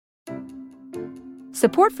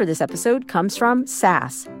Support for this episode comes from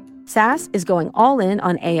SAS. SAS is going all in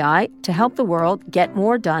on AI to help the world get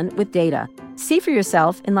more done with data. See for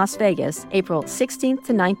yourself in Las Vegas, April 16th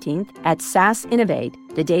to 19th at SAS Innovate,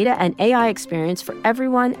 the data and AI experience for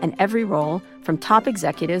everyone and every role, from top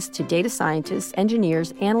executives to data scientists,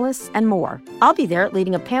 engineers, analysts, and more. I'll be there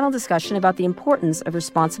leading a panel discussion about the importance of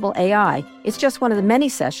responsible AI. It's just one of the many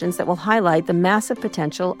sessions that will highlight the massive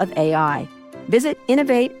potential of AI. Visit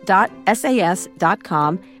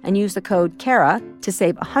innovate.sas.com and use the code CARA to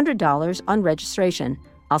save $100 on registration.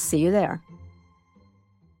 I'll see you there.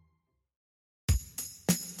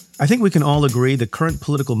 I think we can all agree the current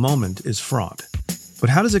political moment is fraught.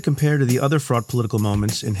 But how does it compare to the other fraught political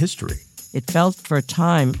moments in history? It felt for a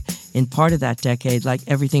time in part of that decade like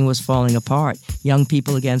everything was falling apart. Young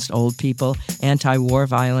people against old people, anti-war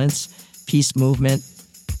violence, peace movement.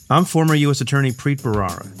 I'm former U.S. Attorney Preet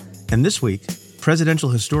Bharara, and this week, presidential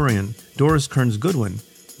historian Doris Kearns Goodwin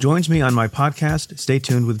joins me on my podcast, Stay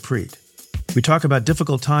Tuned with Preet. We talk about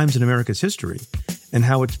difficult times in America's history and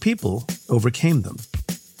how its people overcame them.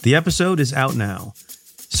 The episode is out now.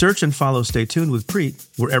 Search and follow Stay Tuned with Preet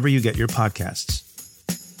wherever you get your podcasts.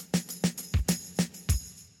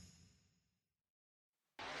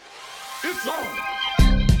 It's on.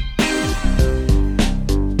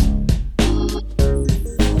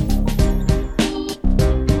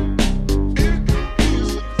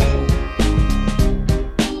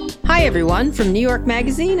 Hi, everyone, from New York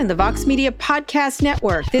Magazine and the Vox Media Podcast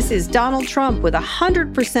Network. This is Donald Trump with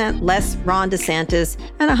 100% less Ron DeSantis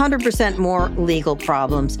and 100% more legal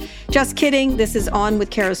problems. Just kidding. This is On with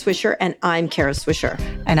Kara Swisher, and I'm Kara Swisher.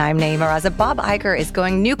 And I'm Naima Raza. Bob Iger is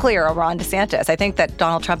going nuclear on Ron DeSantis. I think that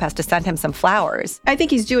Donald Trump has to send him some flowers. I think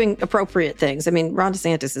he's doing appropriate things. I mean, Ron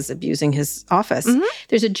DeSantis is abusing his office. Mm-hmm.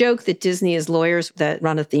 There's a joke that Disney is lawyers that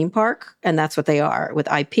run a theme park, and that's what they are,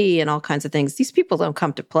 with IP and all kinds of things. These people don't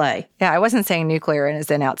come to play. Yeah, I wasn't saying nuclear as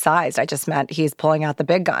in outsized. I just meant he's pulling out the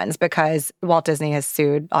big guns because Walt Disney has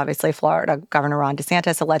sued, obviously, Florida Governor Ron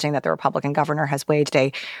DeSantis, alleging that the Republican governor has waged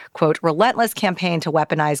a, quote, relentless campaign to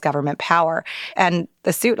weaponize government power. And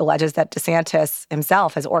the suit alleges that DeSantis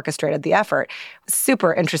himself has orchestrated the effort.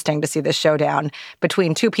 Super interesting to see this showdown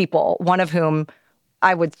between two people, one of whom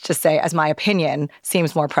I would just say, as my opinion,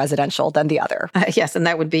 seems more presidential than the other. Yes, and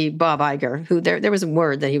that would be Bob Iger, who there was a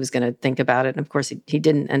word that he was going to think about it. And of course, he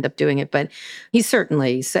didn't end up doing it. But he's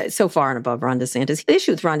certainly so far and above Ron DeSantis. The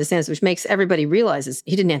issue with Ron DeSantis, which makes everybody realize, is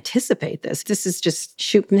he didn't anticipate this. This is just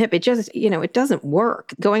shoot and hip. It just, it doesn't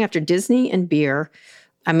work. Going after Disney and beer.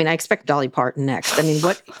 I mean, I expect Dolly Parton next. I mean,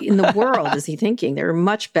 what in the world is he thinking? There are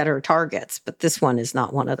much better targets, but this one is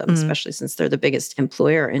not one of them, especially since they're the biggest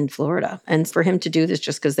employer in Florida. And for him to do this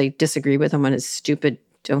just because they disagree with him on his stupid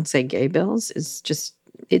don't say gay bills is just,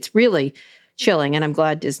 it's really chilling. And I'm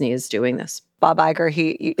glad Disney is doing this. Bob Iger,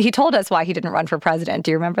 he told us why he didn't run for president.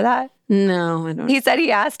 Do you remember that? No, I don't. He said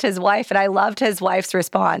he asked his wife, and I loved his wife's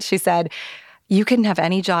response. She said, "You can have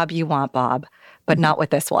any job you want, Bob, but not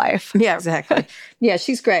with this wife." Yeah, exactly. Yeah,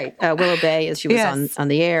 she's great. Willow Bay, as she was Yes. on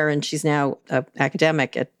the air, and she's now an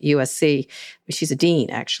academic at USC. She's a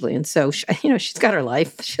dean, actually. And so, she's got her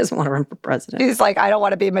life. She doesn't want to run for president. He's like, I don't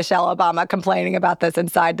want to be Michelle Obama complaining about this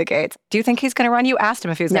inside the gates. Do you think he's going to run? You asked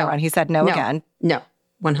him if he was going to run. He said no again. No,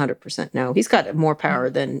 100% no. He's got more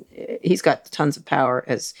power he's got tons of power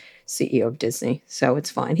as CEO of Disney. So it's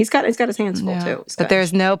fine. He's got his hands full too. But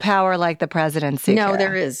there's no power like the presidency. No, Kara.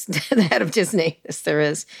 there is. The head of Disney. Yes, there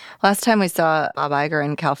is. Last time we saw Bob Iger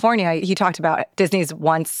in California, he talked about Disney's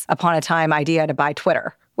once upon a time idea to buy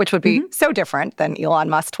Twitter, which would be so different than Elon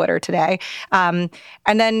Musk's Twitter today. And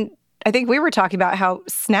then I think we were talking about how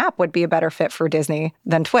Snap would be a better fit for Disney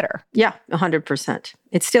than Twitter. Yeah, 100%.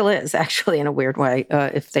 It still is, actually, in a weird way,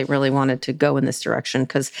 if they really wanted to go in this direction,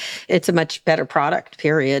 because it's a much better product,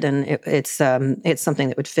 period. And it's something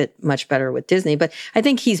that would fit much better with Disney. But I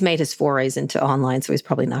think he's made his forays into online, so he's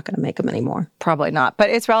probably not going to make them anymore. Probably not. But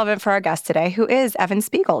it's relevant for our guest today, who is Evan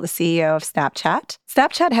Spiegel, the CEO of Snapchat.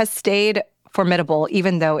 Snapchat has stayed formidable,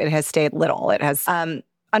 even though it has stayed little. It has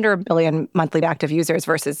under 1 billion monthly active users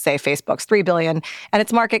versus, say, Facebook's 3 billion. And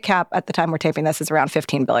its market cap at the time we're taping this is around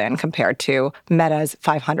 15 billion compared to Meta's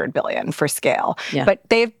 500 billion for scale. Yeah. But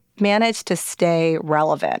they've managed to stay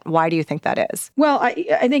relevant. Why do you think that is? Well,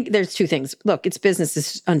 I think there's two things. Look, its business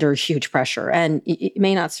is under huge pressure and it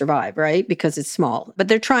may not survive, right? Because it's small. But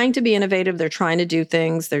they're trying to be innovative. They're trying to do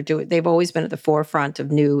things. They've always been at the forefront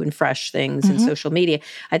of new and fresh things in social media.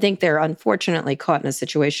 I think they're unfortunately caught in a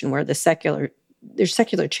situation where the secular there's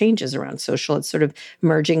secular changes around social. It's sort of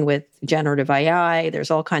merging with generative AI. There's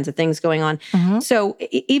all kinds of things going on. So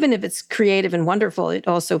even if it's creative and wonderful, it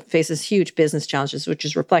also faces huge business challenges, which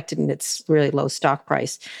is reflected in its really low stock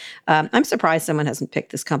price. I'm surprised someone hasn't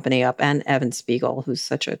picked this company up, and Evan Spiegel, who's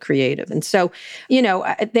such a creative. And so,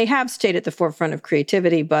 they have stayed at the forefront of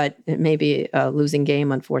creativity, but it may be a losing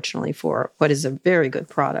game, unfortunately, for what is a very good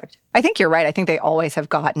product. I think you're right. I think they always have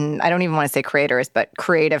gotten, I don't even want to say creators, but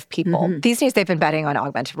creative people. These days, they've been betting on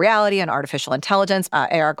augmented reality and artificial intelligence,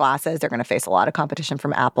 AR glasses. They're going to face a lot of competition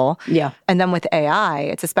from Apple. Yeah. And then with AI,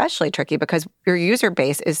 it's especially tricky because your user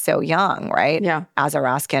base is so young, right? Yeah. Azar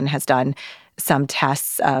Raskin has done some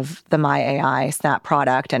tests of the My AI Snap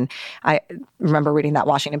product. And I remember reading that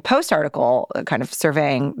Washington Post article kind of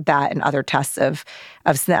surveying that and other tests of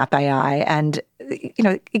Snap AI. And,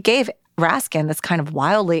 it gave Raskin this kind of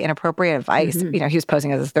wildly inappropriate advice. He was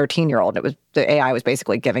posing as a 13-year-old. The AI was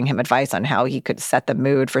basically giving him advice on how he could set the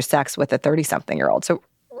mood for sex with a 30-something-year-old. So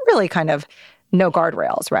really kind of no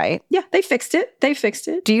guardrails, right? Yeah, they fixed it.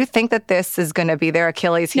 Do you think that this is going to be their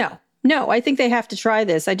Achilles heel? No, I think they have to try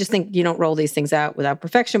this. I just think you don't roll these things out without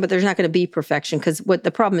perfection, but there's not going to be perfection because what the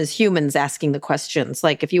problem is humans asking the questions.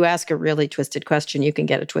 Like if you ask a really twisted question, you can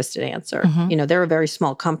get a twisted answer. They're a very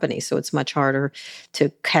small company, so it's much harder to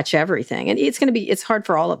catch everything. And it's hard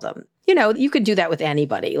for all of them. You could do that with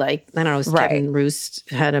anybody. Like, I don't know, Kevin Roos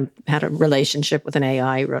had a relationship with an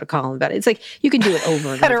AI, wrote a column about it. It's like, you can do it over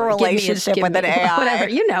and over. Had a relationship with an AI.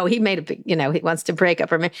 Whatever. He made a big, he wants to break up.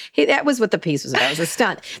 That was what the piece was about. It was a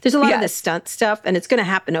stunt. There's a lot of this stunt stuff, and it's going to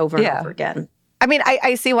happen over and over again. I mean,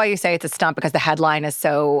 I see why you say it's a stunt because the headline is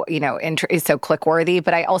so, is so click-worthy.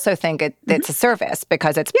 But I also think it's a service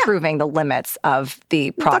because it's proving the limits of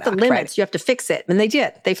the product. Not the limits. Right? You have to fix it. And they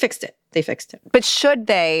did. They fixed it. But should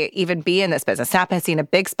they even be in this business? Snap has seen a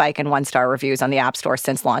big spike in one-star reviews on the App Store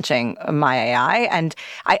since launching My AI. And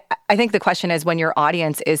I think the question is when your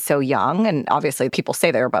audience is so young, and obviously people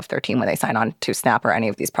say they're above 13 when they sign on to Snap or any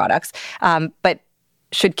of these products, but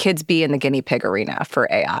should kids be in the guinea pig arena for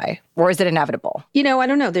AI? Or is it inevitable? I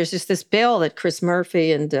don't know. There's just this bill that Chris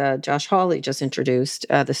Murphy and Josh Hawley just introduced,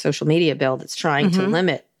 the social media bill that's trying to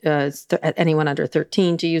limit anyone under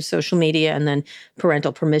 13 to use social media, and then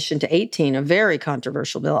parental permission to 18, a very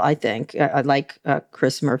controversial bill, I think. I like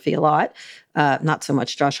Chris Murphy a lot. Not so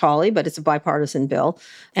much Josh Hawley, but it's a bipartisan bill.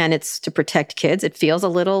 And it's to protect kids. It feels a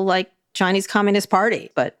little like Chinese Communist Party,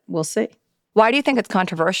 but we'll see. Why do you think it's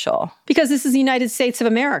controversial? Because this is the United States of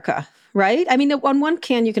America. Right? I mean, on one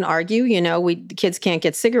hand, you can argue, kids can't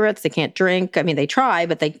get cigarettes, they can't drink. I mean, they try,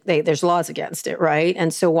 but there's laws against it, right?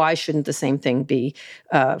 And so why shouldn't the same thing be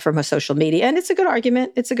from a social media? And it's a good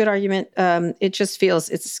argument. It just feels,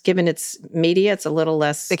 given its media, it's a little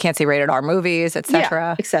less. They can't see rated R movies, et cetera.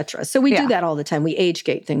 Yeah, et cetera. So we do that all the time. We age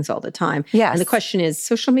gate things all the time. Yes. And the question is,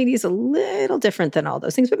 social media is a little different than all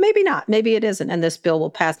those things, but maybe not. Maybe it isn't. And this bill will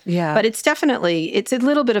pass. Yeah. But it's a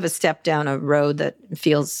little bit of a step down a road that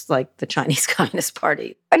feels like the Chinese Communist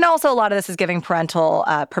Party. And also a lot of this is giving parental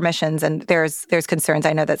permissions, and there's concerns.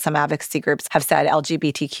 I know that some advocacy groups have said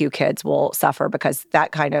LGBTQ kids will suffer because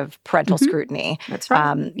that kind of parental scrutiny. That's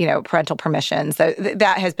right. Parental permissions.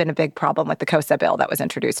 That has been a big problem with the COSA bill that was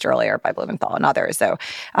introduced earlier by Blumenthal and others. So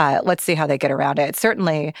let's see how they get around it. It's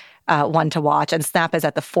certainly one to watch, and Snap is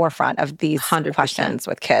at the forefront of these 100% questions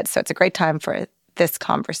with kids. So it's a great time for this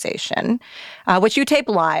conversation, which you tape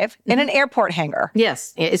live in an airport hangar.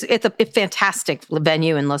 Yes. It's a fantastic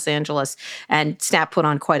venue in Los Angeles, and Snap put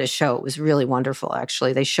on quite a show. It was really wonderful,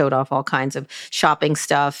 actually. They showed off all kinds of shopping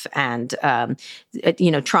stuff and,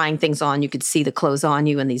 trying things on. You could see the clothes on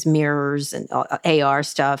you and these mirrors and AR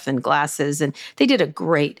stuff and glasses. And they did a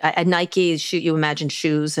great, at Nike, you imagine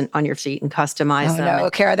shoes on your feet and customize them. No,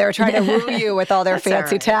 Kara, they were trying to woo you with all their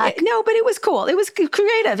fancy tech. No, but it was cool. It was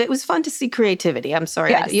creative. It was fun to see creativity. I'm sorry.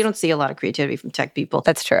 Yes. You don't see a lot of creativity from tech people.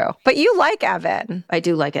 That's true. But you like Evan. I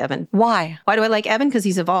do like Evan. Why? Why do I like Evan? Because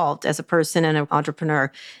he's evolved as a person and an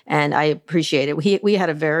entrepreneur, and I appreciate it. We had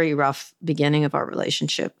a very rough beginning of our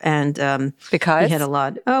relationship, and because he had a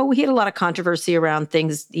lot of controversy around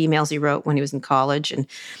things, emails he wrote when he was in college,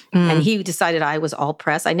 and he decided I was all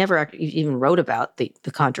press. I never even wrote about the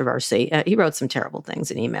controversy. He wrote some terrible things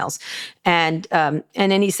in emails, and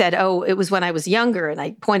then he said, "Oh, it was when I was younger," and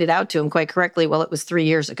I pointed out to him quite correctly, well, it was 3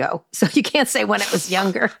 years ago. So you can't say when it was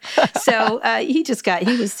younger. So he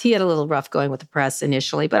had a little rough going with the press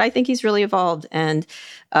initially, but I think he's really evolved and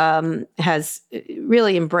has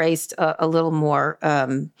really embraced a little more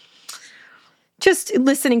Just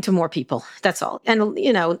listening to more people. That's all. And,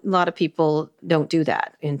 a lot of people don't do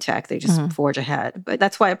that in tech. They just forge ahead. But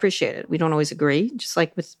that's why I appreciate it. We don't always agree. Just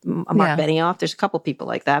like with Mark Benioff, there's a couple people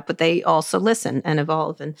like that, but they also listen and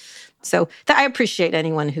evolve. And so I appreciate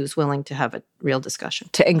anyone who's willing to have a real discussion.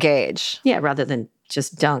 To engage. Yeah, rather than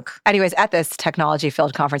just dunk. Anyways, at this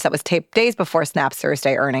technology-filled conference that was taped days before Snap's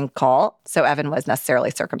Thursday earnings call, so Evan was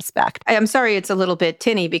necessarily circumspect. I'm sorry it's a little bit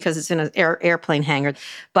tinny because it's in an airplane hangar,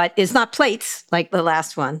 but it's not plates like the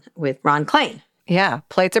last one with Ron Klain. Yeah,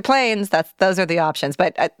 plates or planes, those are the options.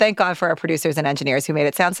 But thank God for our producers and engineers who made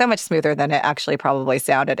it sound so much smoother than it actually probably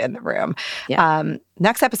sounded in the room. Yeah.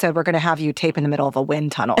 Next episode, we're going to have you tape in the middle of a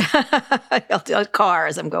wind tunnel. I'll do a car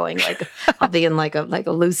as I'm going, I'll be in like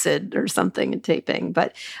a Lucid or something and taping.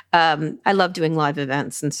 But I love doing live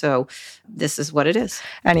events, and so this is what it is.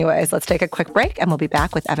 Anyways, let's take a quick break, and we'll be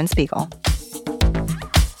back with Evan Spiegel.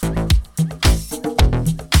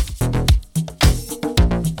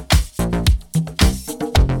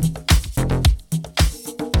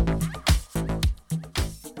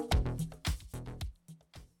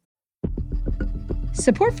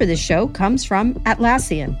 Support for this show comes from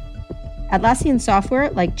Atlassian. Atlassian software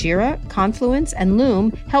like Jira, Confluence, and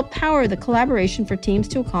Loom help power the collaboration for teams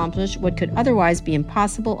to accomplish what could otherwise be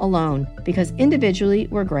impossible alone. Because individually,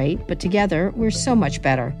 we're great, but together, we're so much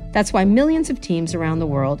better. That's why millions of teams around the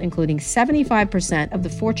world, including 75% of the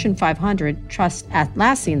Fortune 500, trust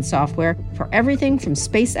Atlassian software for everything from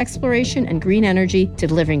space exploration and green energy to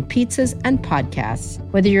delivering pizzas and podcasts.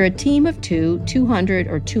 Whether you're a team of 200,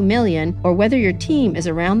 or 2 million, or whether your team is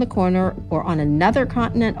around the corner or on another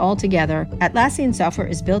continent altogether, Atlassian software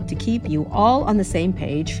is built to keep you all on the same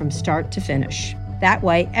page from start to finish. That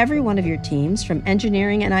way, every one of your teams, from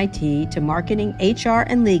engineering and IT to marketing, HR,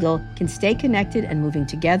 and legal, can stay connected and moving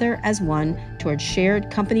together as one towards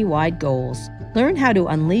shared company-wide goals. Learn how to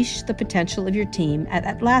unleash the potential of your team at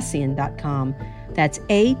Atlassian.com. That's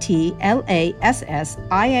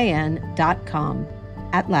Atlassian.com.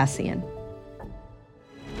 Atlassian.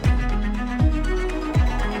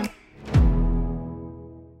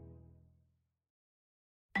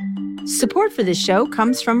 Support for this show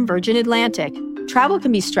comes from Virgin Atlantic. Travel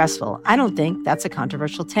can be stressful. I don't think that's a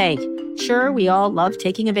controversial take. Sure, we all love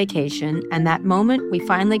taking a vacation, and that moment we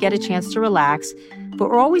finally get a chance to relax, but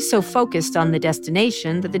we're always so focused on the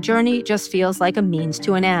destination that the journey just feels like a means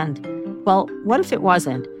to an end. Well, what if it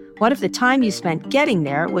wasn't? What if the time you spent getting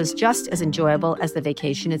there was just as enjoyable as the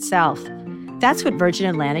vacation itself? That's what Virgin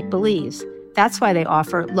Atlantic believes. That's why they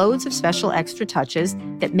offer loads of special extra touches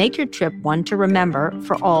that make your trip one to remember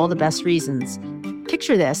for all the best reasons.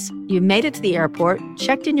 Picture this. You've made it to the airport,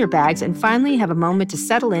 checked in your bags, and finally have a moment to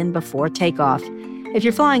settle in before takeoff. If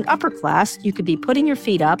you're flying upper class, you could be putting your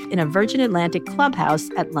feet up in a Virgin Atlantic clubhouse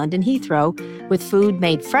at London Heathrow with food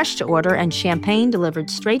made fresh to order and champagne delivered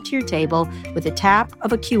straight to your table with a tap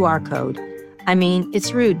of a QR code. I mean,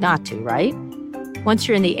 it's rude not to, right? Once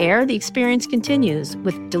you're in the air, the experience continues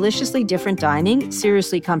with deliciously different dining,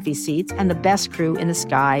 seriously comfy seats, and the best crew in the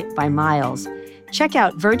sky by miles. Check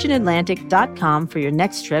out virginatlantic.com for your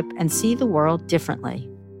next trip and see the world differently.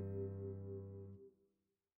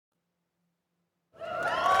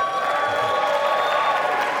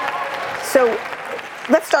 So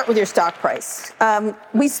let's start with your stock price.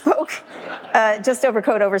 We spoke just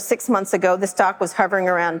over 6 months ago. The stock was hovering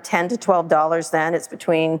around $10 to $12 then. It's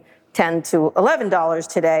between $10 to $11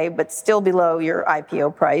 today, but still below your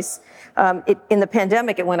IPO price. In the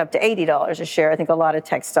pandemic, it went up to $80 a share. I think a lot of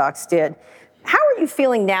tech stocks did. How are you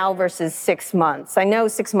feeling now versus 6 months? I know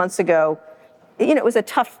 6 months ago, it was a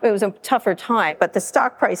tougher time, but the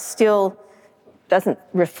stock price still doesn't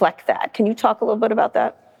reflect that. Can you talk a little bit about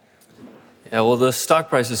that? Yeah, well, the stock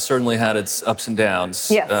price has certainly had its ups and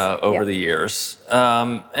downs over the years.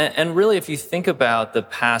 And really, if you think about the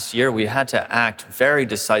past year, we had to act very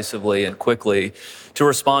decisively and quickly to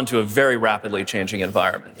respond to a very rapidly changing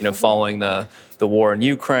environment. Following the war in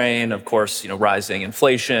Ukraine, of course, rising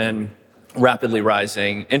inflation, rapidly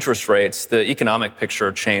rising interest rates, the economic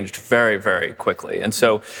picture changed very, very quickly. And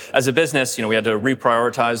so as a business, we had to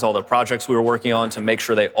reprioritize all the projects we were working on to make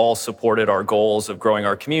sure they all supported our goals of growing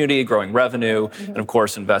our community, growing revenue, and of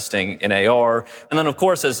course, investing in AR. And then of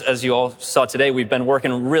course, as you all saw today, we've been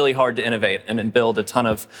working really hard to innovate and build a ton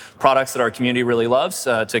of products that our community really loves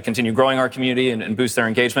to continue growing our community and boost their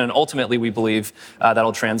engagement. And ultimately, we believe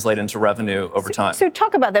that'll translate into revenue over time. So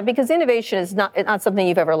talk about that, because innovation is not something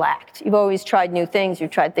you've ever lacked. You've always tried new things.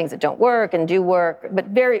 You've tried things that don't work and do work, but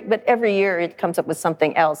every year it comes up with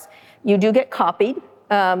something else. You do get copied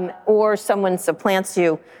or someone supplants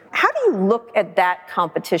you. How do you look at that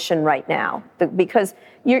competition right now? Because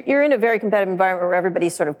you're in a very competitive environment where everybody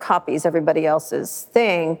sort of copies everybody else's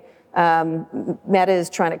thing. Meta is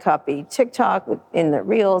trying to copy TikTok in the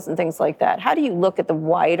Reels and things like that. How do you look at the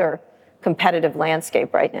wider competitive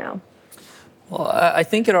landscape right now? Well, I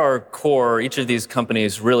think at our core, each of these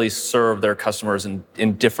companies really serve their customers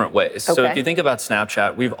in different ways. Okay. So if you think about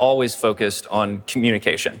Snapchat, we've always focused on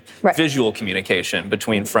communication, visual communication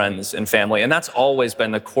between friends and family. And that's always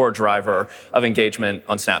been the core driver of engagement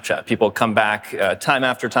on Snapchat. People come back time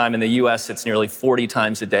after time. In the US, it's nearly 40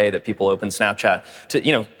 times a day that people open Snapchat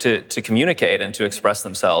to communicate and to express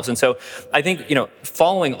themselves. And so I think,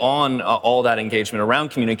 following on all that engagement around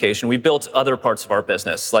communication, we built other parts of our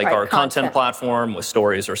business, like our content platform with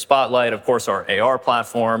Stories or Spotlight, of course, our AR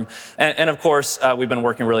platform, and of course, we've been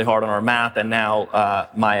working really hard on our map and now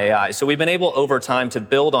My AI. So we've been able over time to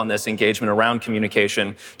build on this engagement around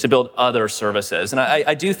communication to build other services. And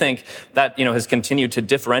I do think that, has continued to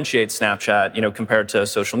differentiate Snapchat, compared to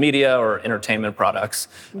social media or entertainment products,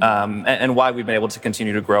 and why we've been able to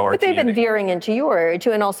continue to grow our community. But they've been veering into your area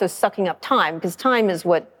too, and also sucking up time, because time is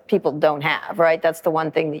what people don't have, right? That's the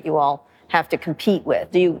one thing that you all have to compete with.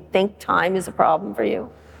 Do you think time is a problem for you?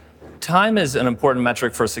 Time is an important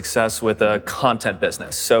metric for success with a content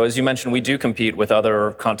business. So as you mentioned, we do compete with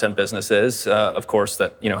other content businesses, of course,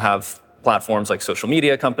 that have platforms like social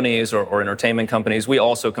media companies or entertainment companies. We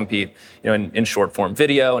also compete, in short form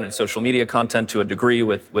video and in social media content to a degree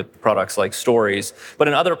with products like Stories. But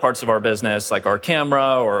in other parts of our business, like our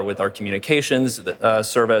camera or with our communications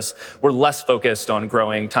service, we're less focused on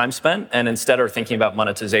growing time spent and instead are thinking about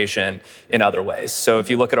monetization in other ways. So if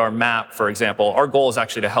you look at our map, for example, our goal is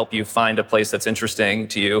actually to help you find a place that's interesting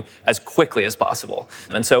to you as quickly as possible.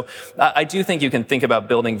 And so I do think you can think about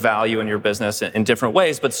building value in your business in different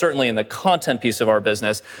ways, but certainly in the content piece of our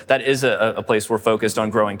business, that is a place we're focused on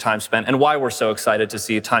growing time spent, and why we're so excited to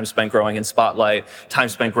see time spent growing in Spotlight, time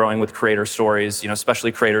spent growing with creator stories,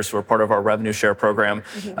 especially creators who are part of our revenue share program,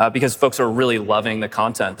 because folks are really loving the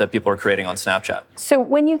content that people are creating on Snapchat. So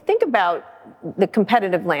when you think about the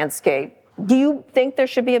competitive landscape, do you think there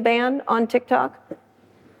should be a ban on TikTok?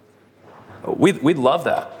 We'd love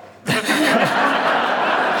that.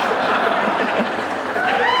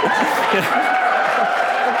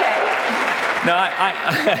 No,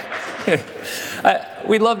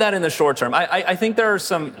 we'd love that in the short term. I think there are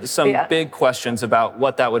some big questions about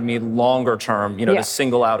what that would mean longer term, to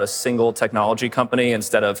single out a single technology company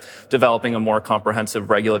instead of developing a more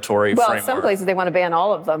comprehensive regulatory framework. Well, some places they want to ban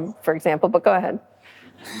all of them, for example, but go ahead.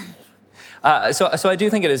 So I do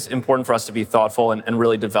think it is important for us to be thoughtful and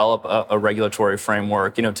really develop a regulatory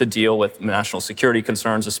framework, to deal with national security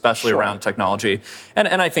concerns, especially around technology.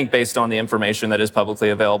 And I think based on the information that is publicly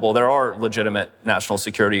available, there are legitimate national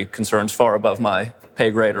security concerns far above my pay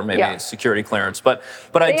grade or maybe security clearance. But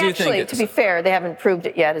I do think to be fair, they haven't proved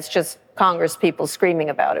it yet. It's just Congress people screaming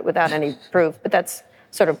about it without any proof. But that's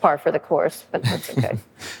sort of par for the course, but that's okay.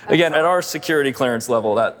 Again, at our security clearance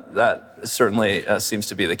level, that certainly seems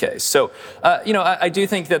to be the case. So, I do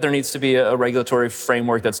think that there needs to be a regulatory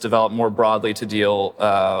framework that's developed more broadly to deal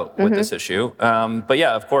with this issue. But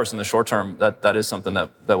yeah, of course, in the short term, that is something that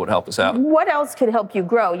would help us out. What else could help you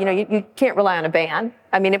grow? You can't rely on a ban.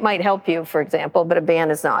 I mean, it might help you, for example, but a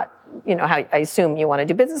ban is not, how I assume you want to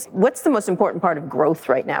do business. What's the most important part of growth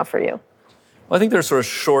right now for you? Well, I think there's sort of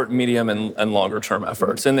short, medium, and longer term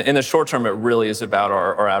efforts. In the short term, it really is about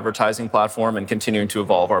our advertising platform and continuing to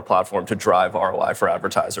evolve our platform to drive ROI for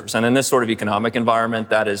advertisers. And in this sort of economic environment,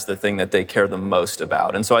 that is the thing that they care the most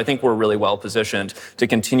about. And so I think we're really well positioned to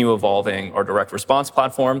continue evolving our direct response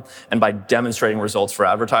platform, and by demonstrating results for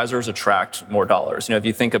advertisers, attract more dollars. If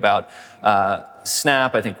you think about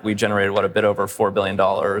Snap, I think we generated, a bit over $4 billion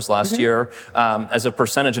last year. As a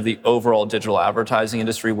percentage of the overall digital advertising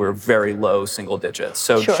industry, we're very low single digits.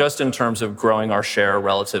 So just in terms of growing our share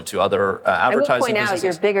relative to other advertising I will point out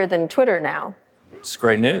you're bigger than Twitter now. It's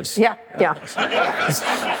great news. Yeah.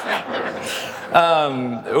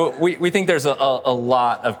 We think there's a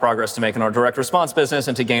lot of progress to make in our direct response business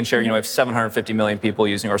and to gain share. We have 750 million people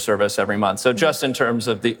using our service every month. So just in terms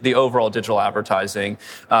of the overall digital advertising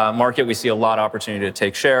market, we see a lot of opportunity to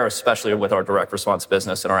take share, especially with our direct response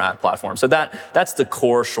business and our ad platform. So that's the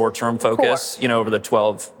core short-term focus, over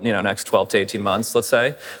the next 12 to 18 months, let's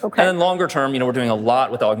say. Okay. And then longer term, we're doing a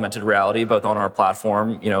lot with augmented reality, both on our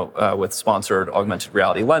platform, with sponsored augmented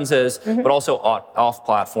reality lenses, but also off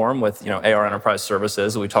platform with, AR enterprise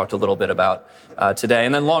services that we talked a little bit about today.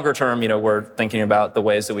 And then longer term, we're thinking about the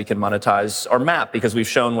ways that we can monetize our map, because we've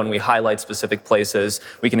shown when we highlight specific places,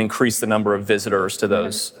 we can increase the number of visitors to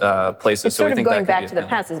those places. It's sort of going back to the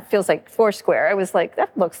past. It feels like Foursquare. I was like,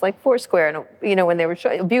 that looks like Foursquare. And, when they were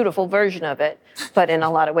showing a beautiful version of it, but in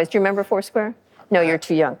a lot of ways. Do you remember Foursquare? No, you're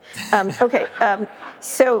too young. Okay.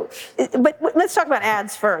 But let's talk about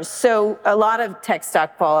ads first. So a lot of tech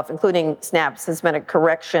stock fall off, including Snap's, has been a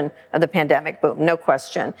correction of the pandemic boom, no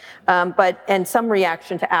question. And some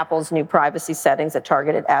reaction to Apple's new privacy settings that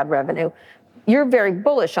targeted ad revenue. You're very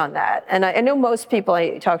bullish on that. And I know most people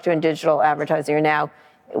I talk to in digital advertising are now,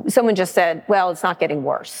 someone just said, well, it's not getting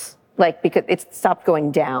worse, because it's stopped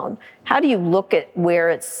going down. How do you look at where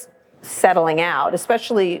it's settling out,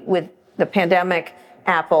 especially with the pandemic,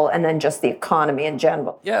 Apple, and then just the economy in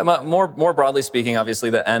general? Yeah, more broadly speaking, obviously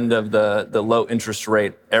the end of the low interest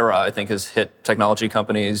rate era, I think, has hit technology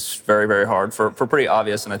companies very, very hard for pretty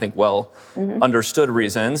obvious and I think well understood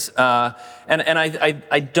reasons. And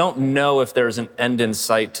I don't know if there's an end in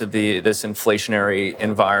sight to this inflationary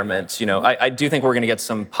environment. I do think we're going to get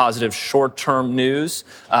some positive short-term news,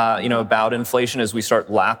 about inflation as we start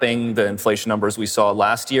lapping the inflation numbers we saw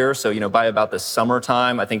last year. So, by about the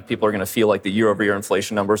summertime, I think people are going to feel like the year-over-year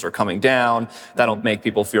inflation numbers are coming down. That'll make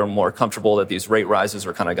people feel more comfortable that these rate rises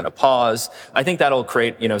are kind of going to pause. I think that'll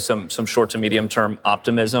create, some short to medium term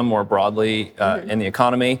optimism more broadly in the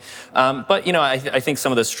economy. But I think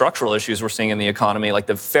some of the structural issues we're seeing in the economy, like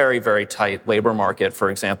the very, very tight labor market, for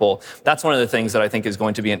example, that's one of the things that I think is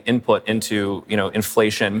going to be an input into,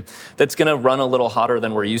 inflation that's going to run a little hotter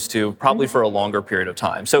than we're used to, probably for a longer period of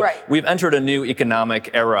time. So we've entered a new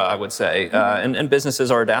economic era, I would say, and businesses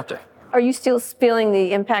are adapting. Are you still feeling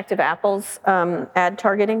the impact of Apple's ad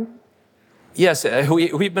targeting? Yes,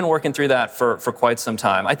 we've been working through that for quite some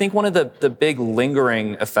time. I think one of the big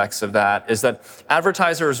lingering effects of that is that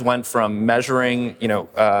advertisers went from measuring,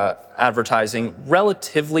 advertising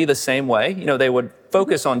relatively the same way. They would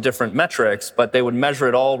focus on different metrics, but they would measure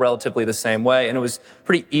it all relatively the same way. And it was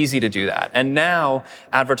pretty easy to do that. And now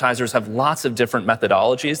advertisers have lots of different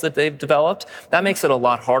methodologies that they've developed. That makes it a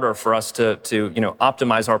lot harder for us to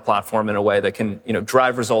optimize our platform in a way that can,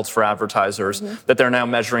 drive results for advertisers that they're now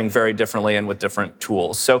measuring very differently and with different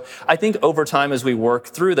tools. So I think over time, as we work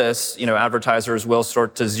through this, advertisers will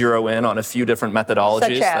start to zero in on a few different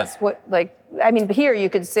methodologies. Such as here you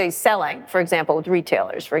could say selling, for example, with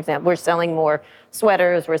retailers, for example, we're selling more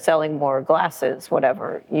sweaters, we're selling more glasses,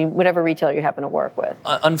 whatever retailer you happen to work with.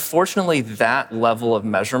 Unfortunately, that level of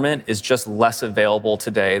measurement is just less available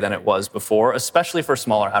today than it was before, especially for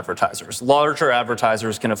smaller advertisers. Larger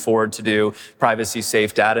advertisers can afford to do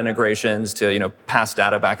privacy-safe data integrations to, pass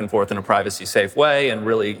data back and forth in a privacy-safe way and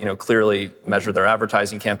really, clearly measure their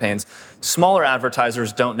advertising campaigns. Smaller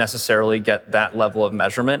advertisers don't necessarily get that level of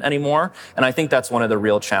measurement anymore. And I think that's one of the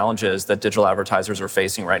real challenges that digital advertisers are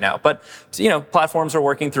facing right now. But, platforms are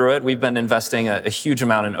working through it. We've been investing a huge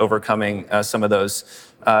amount in overcoming some of those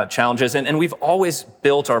challenges. And we've always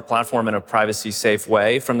built our platform in a privacy-safe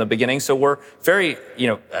way from the beginning. So we're very,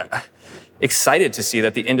 excited to see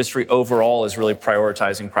that the industry overall is really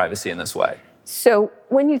prioritizing privacy in this way. So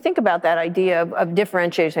when you think about that idea of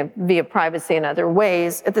differentiation via privacy in other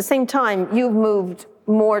ways, at the same time, you've moved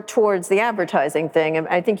more towards the advertising thing. And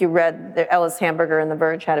I think you read that Ellis Hamburger in The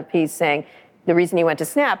Verge had a piece saying the reason he went to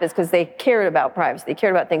Snap is because they cared about privacy, they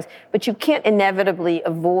cared about things, but you can't inevitably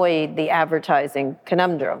avoid the advertising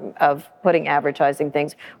conundrum of putting advertising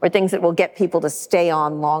things or things that will get people to stay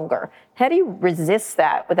on longer. How do you resist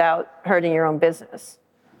that without hurting your own business?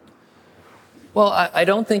 Well, I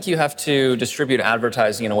don't think you have to distribute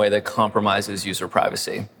advertising in a way that compromises user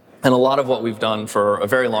privacy. And a lot of what we've done for a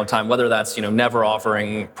very long time, whether that's, never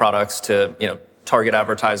offering products to, target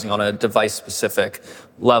advertising on a device-specific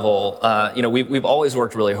level, we've always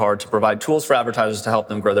worked really hard to provide tools for advertisers to help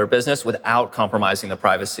them grow their business without compromising the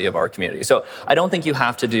privacy of our community. So I don't think you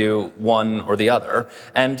have to do one or the other.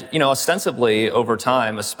 And, ostensibly over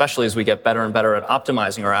time, especially as we get better and better at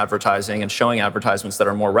optimizing our advertising and showing advertisements that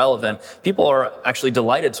are more relevant, people are actually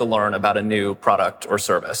delighted to learn about a new product or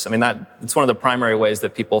service. It's one of the primary ways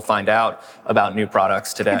that people find out about new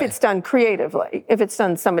products today. If it's done creatively, if it's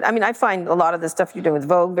done I find a lot of the stuff you're doing with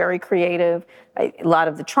Vogue very creative. A lot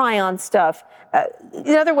of the try-on stuff.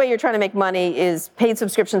 The other way you're trying to make money is paid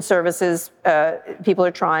subscription services. People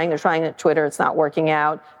are trying. They're trying at Twitter. It's not working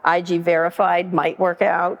out. IG Verified might work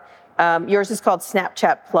out. Yours is called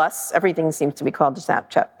Snapchat Plus. Everything seems to be called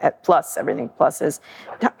Snapchat Plus. Everything Plus is.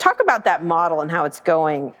 Talk about that model and how it's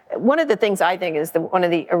going. one of the things I think is that one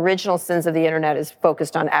of the original sins of the internet is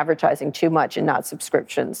focused on advertising too much and not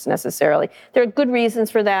subscriptions necessarily. There are good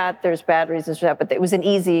reasons for that. There's bad reasons for that, but it was an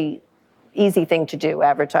easy thing to do,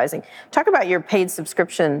 advertising. Talk about your paid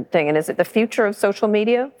subscription thing, and is it the future of social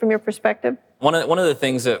media from your perspective? One of the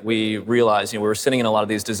things that we realized, we were sitting in a lot of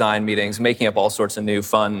these design meetings, making up all sorts of new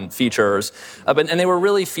fun features, and they were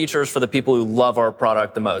really features for the people who love our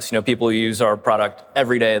product the most. People who use our product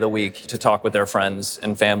every day of the week to talk with their friends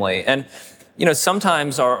and family. And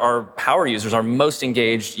sometimes our power users, our most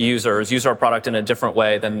engaged users, use our product in a different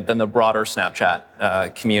way than the broader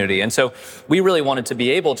Snapchat community. And so we really wanted to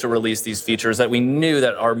be able to release these features that we knew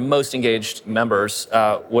that our most engaged members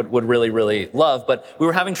would really, really love, but we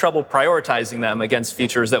were having trouble prioritizing them against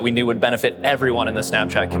features that we knew would benefit everyone in the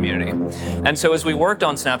Snapchat community. And so as we worked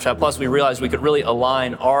on Snapchat Plus, we realized we could really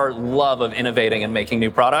align our love of innovating and making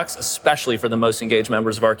new products, especially for the most engaged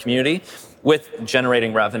members of our community, with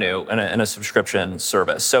generating revenue in a subscription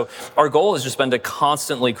service. So our goal has just been to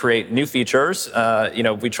constantly create new features.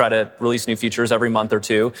 We try to release new features every month or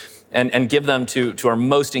two and give them to our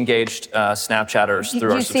most engaged Snapchatters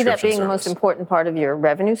through our subscription service. Do you see that being the most important part of your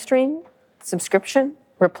revenue stream, subscription,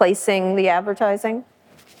 replacing the advertising?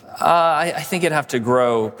 I think it'd have to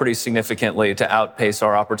grow pretty significantly to outpace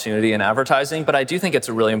our opportunity in advertising, but I do think it's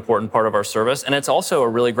a really important part of our service, and it's also a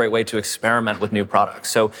really great way to experiment with new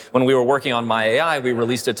products. So when we were working on My AI, we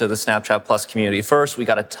released it to the Snapchat Plus community first. We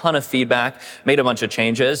got a ton of feedback, made a bunch of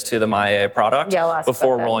changes to the My AI product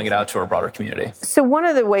before rolling it out to our broader community. So one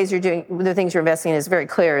of the ways you're doing, the things you're investing in is very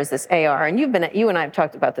clear, is this AR, and you and I have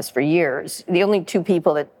talked about this for years. The only two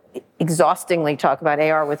people that exhaustingly talk about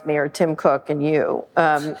AR with me are Tim Cook and you,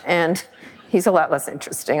 and he's a lot less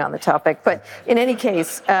interesting on the topic. But in any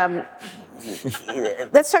case, let's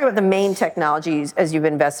talk about the main technologies as you've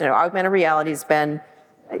invested in. Augmented reality has been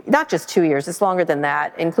not just 2 years, it's longer than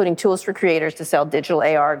that, including tools for creators to sell digital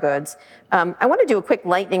AR goods. I want to do a quick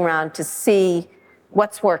lightning round to see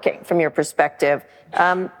what's working from your perspective.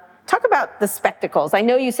 Talk about the spectacles. I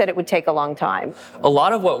know you said it would take a long time. A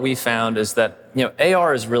lot of what we found is that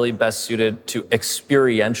AR is really best suited to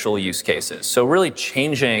experiential use cases. So really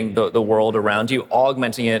changing the world around you,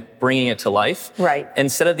 augmenting it, bringing it to life. Right.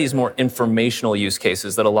 Instead of these more informational use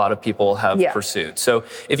cases that a lot of people have pursued. So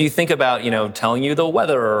if you think about, telling you the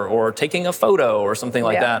weather or taking a photo or something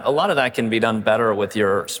like that, a lot of that can be done better with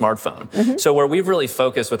your smartphone. Mm-hmm. So where we've really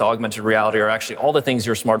focused with augmented reality are actually all the things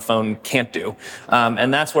your smartphone can't do.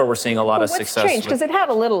 And that's where we're seeing a lot of success. What's changed? Because it had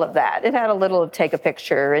a little of that. It had a little of take a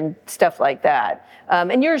picture and stuff like that.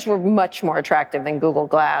 And yours were much more attractive than Google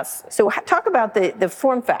Glass. So talk about the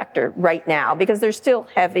form factor right now, because they're still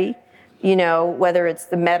heavy, whether it's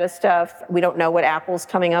the Meta stuff. We don't know what Apple's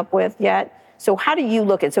coming up with yet. So how do you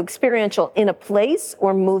look at experiential in a place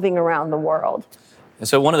or moving around the world? And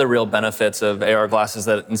so one of the real benefits of AR glasses is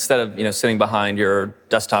that instead of sitting behind your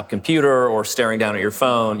desktop computer or staring down at your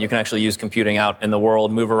phone, you can actually use computing out in the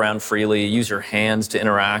world, move around freely, use your hands to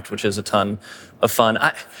interact, which is a ton of fun.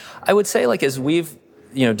 I would say, as we've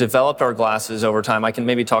developed our glasses over time, I can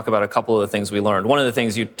maybe talk about a couple of the things we learned. One of the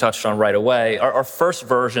things you touched on right away, our first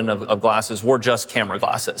version of glasses were just camera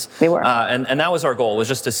glasses. They were. And that was our goal, was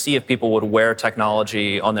just to see if people would wear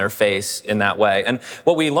technology on their face in that way. And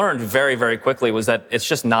what we learned very, very quickly was that it's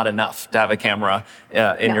just not enough to have a camera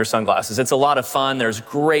in your sunglasses. It's a lot of fun. There's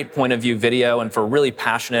great point of view video. And for really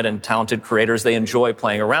passionate and talented creators, they enjoy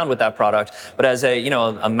playing around with that product. But as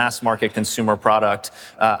a mass market consumer product,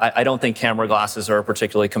 I don't think camera glasses are a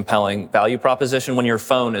particularly compelling value proposition when your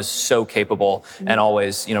phone is so capable and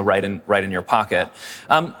always right in your pocket.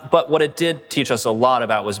 But what it did teach us a lot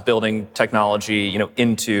about was building technology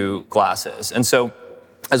into glasses. And so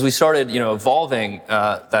as we started evolving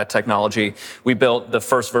that technology, we built the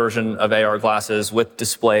first version of AR glasses with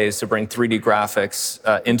displays to bring 3D graphics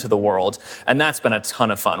into the world. And that's been a ton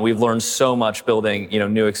of fun. We've learned so much building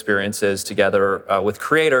new experiences together with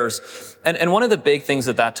creators. And one of the big things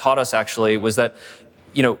that taught us actually was that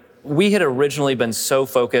we had originally been so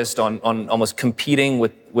focused on almost competing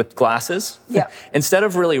with glasses, instead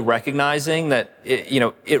of really recognizing that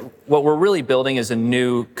what we're really building is a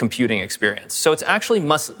new computing experience. So it's actually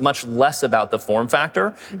much less about the form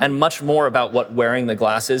factor and much more about what wearing the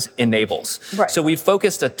glasses enables. Right. So we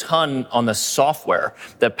focused a ton on the software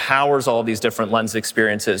that powers all these different lens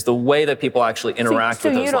experiences, the way that people actually interact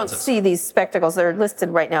with those lenses. So you don't see these spectacles that are listed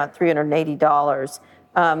right now at $380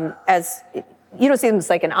 as... You don't see them as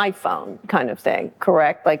like an iPhone kind of thing,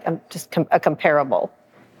 correct? Like just a comparable.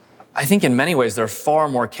 I think in many ways they're far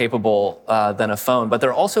more capable than a phone, but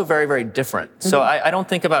they're also very, very different. Mm-hmm. So I don't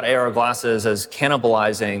think about AR glasses as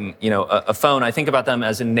cannibalizing, a phone. I think about them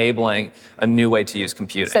as enabling a new way to use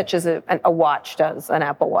computing. Such as a watch does. An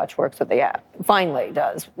Apple Watch works with the app. Finally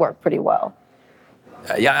does work pretty well.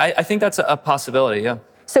 I think that's a possibility, yeah.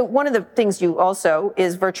 So one of the things you also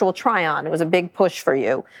is virtual try-on. It was a big push for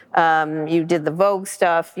you. You did the Vogue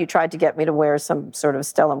stuff. You tried to get me to wear some sort of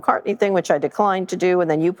Stella McCartney thing, which I declined to do, and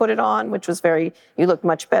then you put it on, which was you looked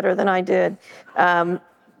much better than I did.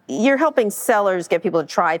 You're helping sellers get people to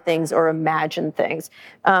try things or imagine things.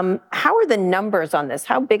 How are the numbers on this?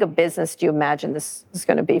 How big a business do you imagine this is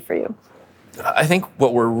going to be for you? I think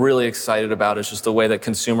what we're really excited about is just the way that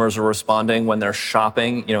consumers are responding when they're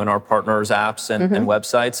shopping, in our partners' apps and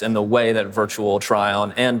websites, and the way that virtual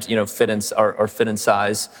try-on and fit in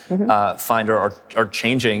size finder are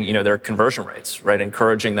changing, their conversion rates, right?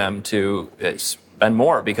 Encouraging them to spend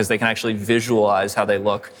more because they can actually visualize how they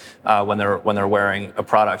look when they're wearing a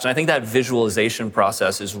product. And I think that visualization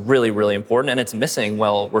process is really, really important, and it's missing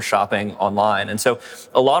while we're shopping online. And so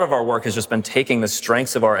a lot of our work has just been taking the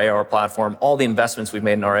strengths of our AR platform, all the investments we've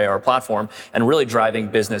made in our AR platform, and really driving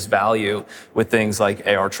business value with things like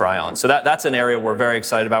AR try-on. So that's an area we're very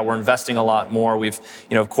excited about. We're investing a lot more. We've,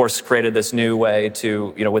 of course, created this new way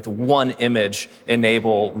to, with one image,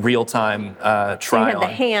 enable real-time try-on. So you had the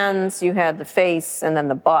hands, you had the face, and then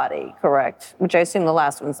the body, correct? Which I assume the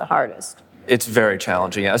last one's the hardest. It's very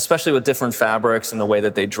challenging, especially with different fabrics and the way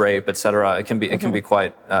that they drape, et cetera. It can be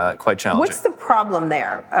quite challenging. What's the problem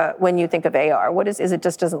there when you think of AR? Is it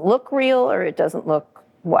just doesn't look real, or it doesn't look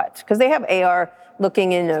what? Because they have AR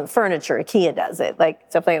looking in furniture. IKEA does it,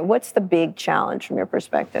 stuff like that. What's the big challenge from your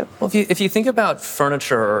perspective? Well, if you think about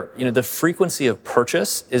furniture, the frequency of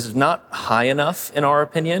purchase is not high enough, in our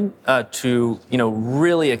opinion, to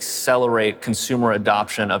really accelerate consumer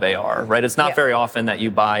adoption of AR. Right? It's not very often that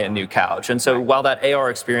you buy a new couch, and so while that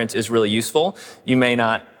AR experience is really useful, you may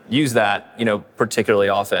not use that, particularly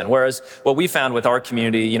often. Whereas what we found with our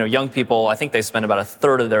community, young people, I think they spend about a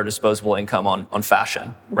third of their disposable income on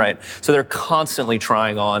fashion, right? So they're constantly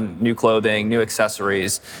trying on new clothing, new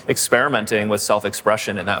accessories, experimenting with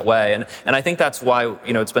self-expression in that way. And I think that's why,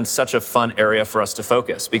 it's been such a fun area for us to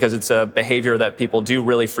focus, because it's a behavior that people do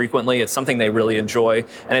really frequently. It's something they really enjoy,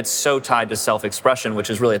 and it's so tied to self-expression, which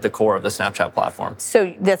is really at the core of the Snapchat platform.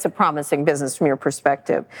 So that's a promising business from your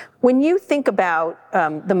perspective. When you think about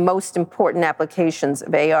the most important applications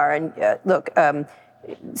of AR, and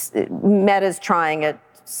Meta's trying it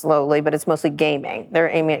slowly, but it's mostly gaming. They're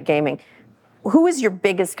aiming at gaming. Who is your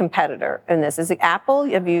biggest competitor in this? Is it Apple?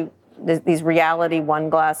 Have you these Reality One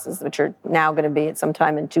glasses, which are now going to be at some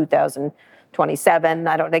time in 2027?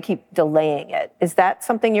 They keep delaying it. Is that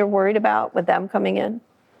something you're worried about with them coming in?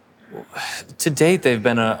 To date, they've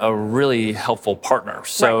been a really helpful partner.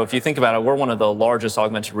 So if you think about it, we're one of the largest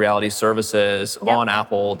augmented reality services on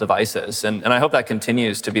Apple devices. And I hope that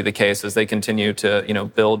continues to be the case as they continue to,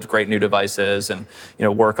 build great new devices and,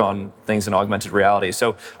 work on things in augmented reality.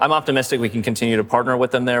 So I'm optimistic we can continue to partner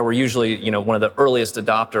with them there. We're usually, one of the earliest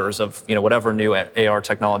adopters of, whatever new AR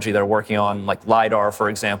technology they're working on, like LiDAR, for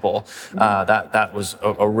example. That was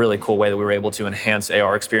a really cool way that we were able to enhance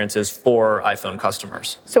AR experiences for iPhone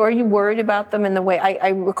customers. So are you worried about them in the way, I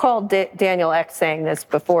recall Daniel Ek saying this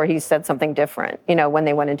before he said something different, when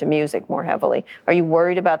they went into music more heavily. Are you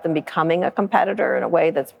worried about them becoming a competitor in a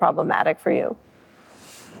way that's problematic for you?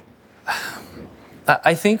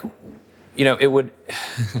 I think, it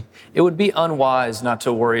would be unwise not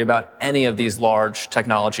to worry about any of these large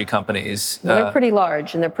technology companies. They're pretty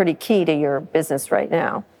large, and they're pretty key to your business right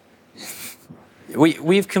now.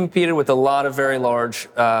 We've competed with a lot of very large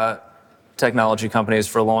technology companies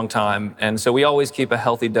for a long time, and so we always keep a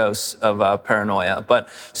healthy dose of paranoia. But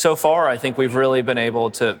so far, I think we've really been able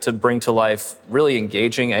to bring to life really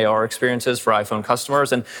engaging AR experiences for iPhone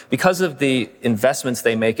customers. And because of the investments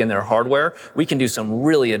they make in their hardware, we can do some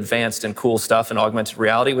really advanced and cool stuff in augmented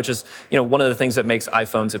reality, which is, one of the things that makes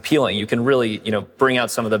iPhones appealing. You can really, bring out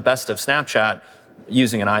some of the best of Snapchat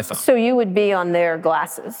using an iPhone. So you would be on their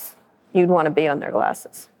glasses. You'd want to be on their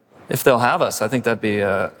glasses. If they'll have us, I think that'd be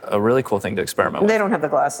a really cool thing to experiment with. They don't have the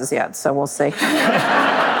glasses yet, so we'll see.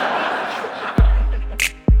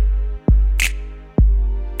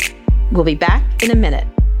 We'll be back in a minute.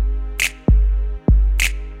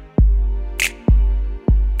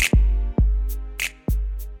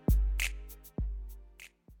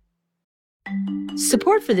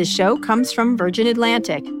 Support for this show comes from Virgin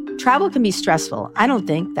Atlantic. Travel can be stressful. I don't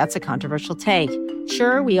think that's a controversial take.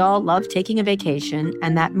 Sure, we all love taking a vacation,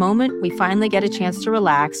 and that moment we finally get a chance to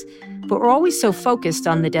relax, but we're always so focused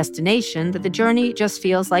on the destination that the journey just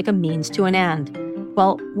feels like a means to an end.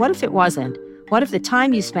 Well, what if it wasn't? What if the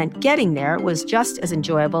time you spent getting there was just as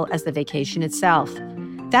enjoyable as the vacation itself?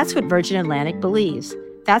 That's what Virgin Atlantic believes.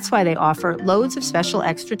 That's why they offer loads of special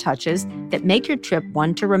extra touches that make your trip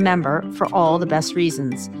one to remember for all the best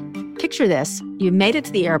reasons. Picture this. You've made it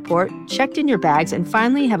to the airport, checked in your bags, and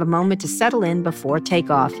finally have a moment to settle in before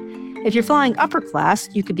takeoff. If you're flying upper class,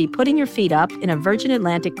 you could be putting your feet up in a Virgin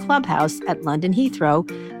Atlantic clubhouse at London Heathrow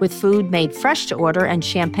with food made fresh to order and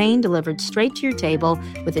champagne delivered straight to your table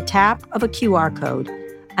with a tap of a QR code.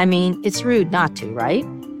 I mean, it's rude not to, right?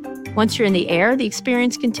 Once you're in the air, the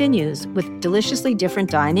experience continues with deliciously different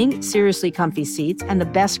dining, seriously comfy seats, and the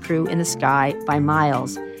best crew in the sky by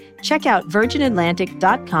miles. Check out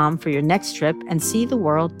virginatlantic.com for your next trip and see the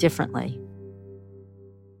world differently.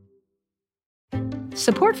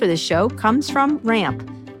 Support for this show comes from Ramp.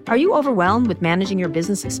 Are you overwhelmed with managing your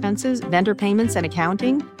business expenses, vendor payments, and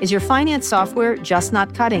accounting? Is your finance software just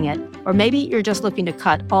not cutting it? Or maybe you're just looking to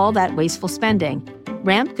cut all that wasteful spending.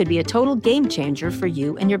 Ramp could be a total game changer for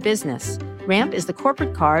you and your business. Ramp is the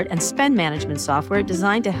corporate card and spend management software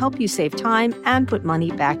designed to help you save time and put money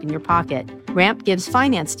back in your pocket. Ramp gives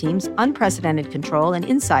finance teams unprecedented control and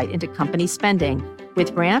insight into company spending.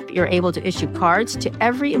 With Ramp, you're able to issue cards to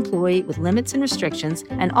every employee with limits and restrictions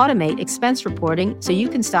and automate expense reporting so you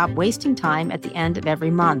can stop wasting time at the end of every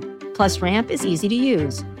month. Plus, Ramp is easy to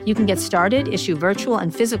use. You can get started, issue virtual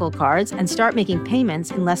and physical cards, and start making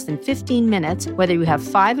payments in less than 15 minutes, whether you have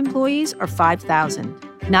 5 employees or 5,000.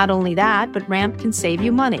 Not only that, but Ramp can save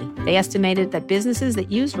you money. They estimated that businesses that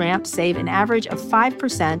use Ramp save an average of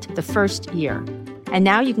 5% the first year. And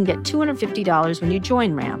now you can get $250 when you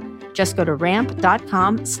join Ramp. Just go to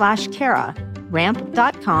ramp.com/Kara,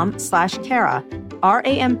 ramp.com/Kara,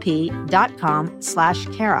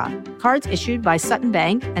 ramp.com/Kara. Cards issued by Sutton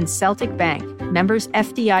Bank and Celtic Bank, members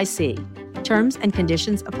FDIC. Terms and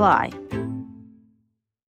conditions apply.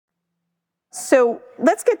 So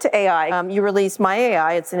let's get to AI. You released My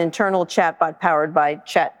AI. It's an internal chatbot powered by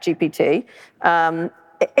ChatGPT.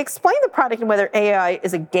 Explain the product and whether AI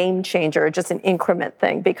is a game changer or just an increment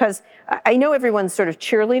thing, because I know everyone's sort of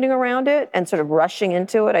cheerleading around it and sort of rushing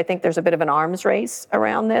into it. I think there's a bit of an arms race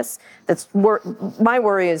around this. My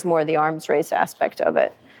worry is more the arms race aspect of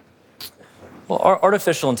it. Well,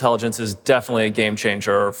 artificial intelligence is definitely a game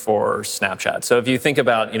changer for Snapchat. So if you think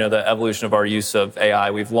about, the evolution of our use of AI,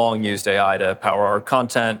 we've long used AI to power our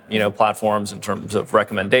content, platforms in terms of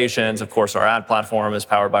recommendations. Of course, our ad platform is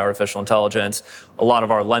powered by artificial intelligence. A lot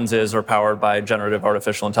of our lenses are powered by generative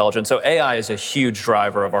artificial intelligence. So AI is a huge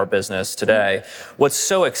driver of our business today. What's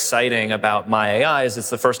so exciting about My AI is it's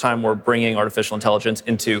the first time we're bringing artificial intelligence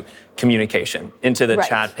into communication, into the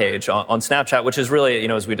chat page on Snapchat, which is really,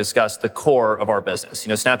 as we discussed, the core of our business.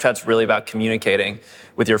 Snapchat's really about communicating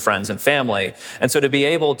with your friends and family. And so to be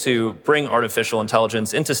able to bring artificial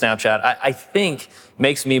intelligence into Snapchat, I think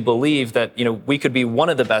makes me believe that, we could be one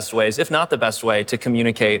of the best ways, if not the best way, to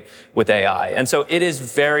communicate with AI. And so it is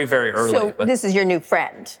very, very early. So this is your new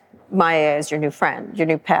friend. My AI is your new friend, your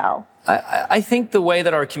new pal. I think the way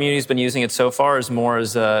that our community's been using it so far is more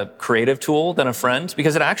as a creative tool than a friend,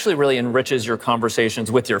 because it actually really enriches your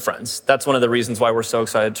conversations with your friends. That's one of the reasons why we're so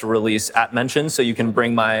excited to release @Mentions, so you can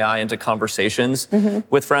bring My AI into conversations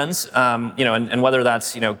with friends. And whether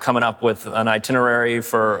that's, coming up with an itinerary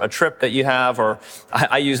for a trip that you have, or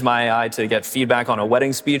I use My AI to get feedback on a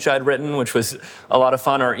wedding speech I'd written, which was a lot of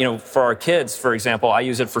fun. Or, for our kids, for example, I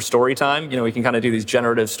use it for story time. We can kind of do these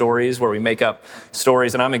generative stories where we make up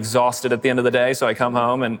stories, and I'm exhausted at the end of the day, so I come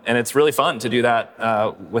home, and it's really fun to do that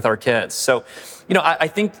with our kids. So, I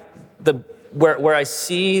think where I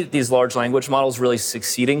see these large language models really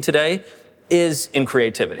succeeding today is in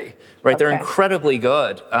creativity, right? Okay. They're incredibly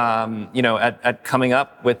good, at coming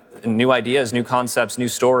up with new ideas, new concepts, new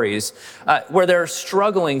stories. Where they're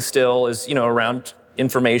struggling still is, around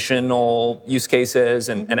informational use cases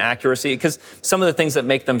and accuracy, because some of the things that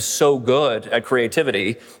make them so good at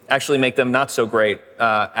creativity actually make them not so great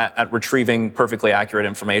at retrieving perfectly accurate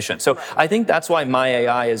information. So I think that's why My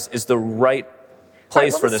AI is the right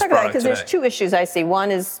place for this product because today. There's two issues I see. One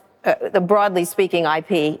is the broadly speaking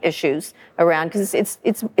IP issues around, because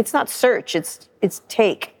it's not search, it's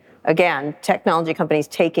take. Again, technology companies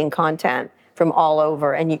taking content from all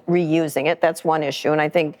over and reusing it. That's one issue. And I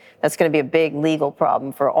think that's going to be a big legal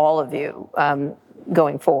problem for all of you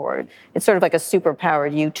going forward. It's sort of like a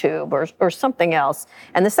super-powered YouTube or something else.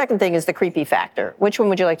 And the second thing is the creepy factor. Which one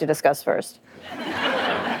would you like to discuss first?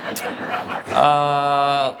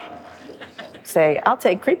 Say, I'll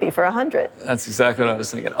take creepy for 100. That's exactly what I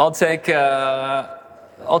was thinking. I'll take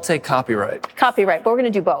I'll take copyright. Copyright, but we're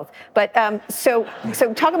going to do both. But so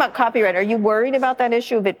talk about copyright. Are you worried about that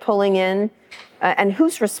issue of it pulling in? And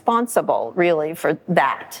who's responsible, really, for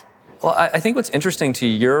that? Well, I think what's interesting to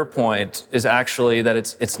your point is actually that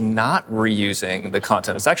it's not reusing the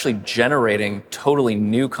content. It's actually generating totally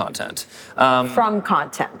new content. From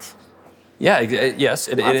content. Yeah, yes,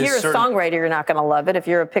 it is. If you're a songwriter, you're not going to love it. If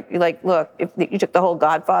you're look, if you took the whole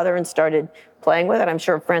Godfather and started playing with it, I'm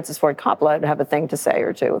sure Francis Ford Coppola would have a thing to say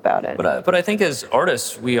or two about it. But I think as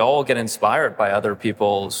artists, we all get inspired by other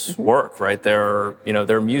people's work, right? Their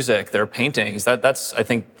music, their paintings. That's I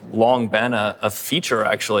think long been a feature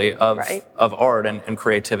actually of art and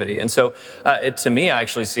creativity. And so to me, I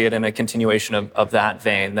actually see it in a continuation of that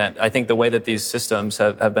vein. That I think the way that these systems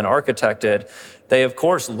have been architected, they of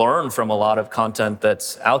course learn from a lot of content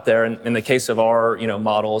that's out there. And in the case of our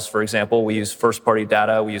models, for example, we use first-party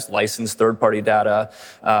data, we use licensed third-party data.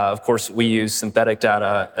 Of course, we use synthetic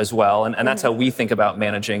data as well, and that's how we think about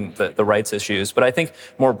managing the rights issues. But I think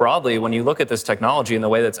more broadly, when you look at this technology in the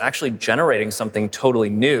way that's actually generating something totally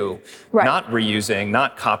new, not reusing,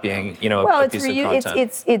 not copying, a piece of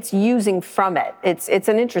content. It's using from it. It's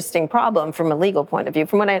an interesting problem from a legal point of view.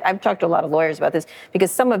 From when I've talked to a lot of lawyers about this,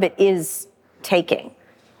 because some of it is taking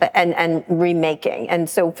and remaking. And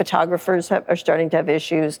so photographers are starting to have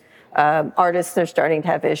issues. Artists are starting to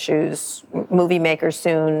have issues. Movie makers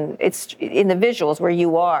soon. It's in the visuals where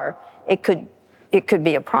you are. It could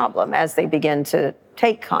be a problem as they begin to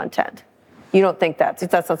take content. You don't think that's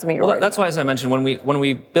not something you're worried that's about? why, as I mentioned, when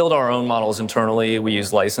we build our own models internally, we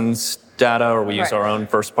use licensed data, or we use our own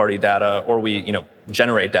first-party data, or we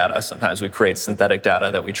generate data. Sometimes we create synthetic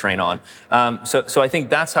data that we train on. So I think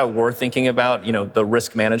that's how we're thinking about the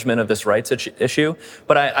risk management of this rights issue.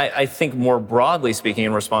 But I think more broadly speaking,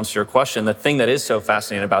 in response to your question, the thing that is so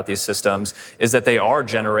fascinating about these systems is that they are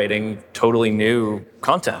generating totally new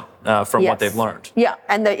content from what they've learned. Yeah,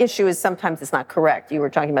 and the issue is sometimes it's not correct. You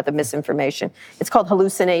were talking about the misinformation. It's called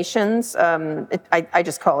hallucinations. I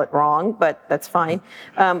just call it wrong, but that's fine.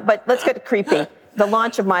 But let's get creepy. The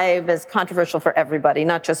launch of MyAIM is controversial for everybody,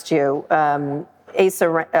 not just you. Asa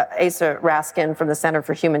Raskin from the Center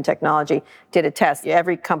for Human Technology did a test.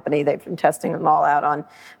 Every company, they've been testing them all out on.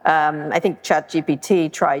 I think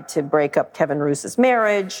ChatGPT tried to break up Kevin Roos's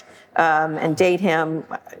marriage and date him.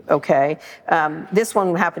 Okay. This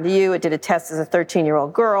one happened to you. It did a test as a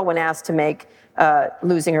 13-year-old girl when asked to make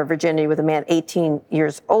losing her virginity with a man 18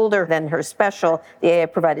 years older than her special. The AI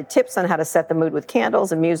provided tips on how to set the mood with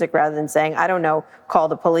candles and music rather than saying, I don't know, call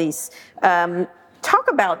the police.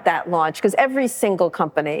 Talk about that launch, because every single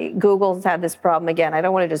company, Google's had this problem. Again, I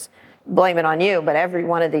don't want to just blame it on you, but every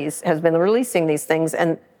one of these has been releasing these things,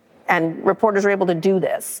 and reporters are able to do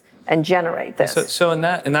this and generate this. So in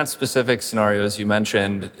that specific scenario, as you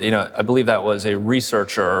mentioned, I believe that was a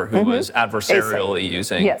researcher who was adversarially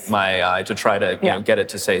using my AI to try to get it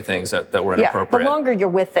to say things that were inappropriate. The longer you're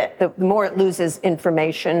with it, the more it loses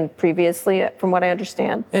information previously, from what I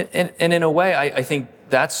understand. And in a way, I think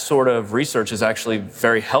that sort of research is actually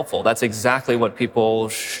very helpful. That's exactly what people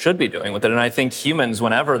should be doing with it. And I think humans,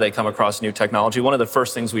 whenever they come across new technology, one of the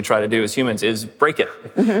first things we try to do as humans is break it,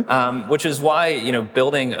 which is why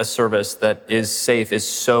building a service that is safe is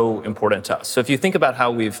so important to us. So if you think about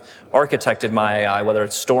how we've architected my AI, whether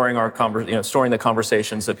it's storing storing the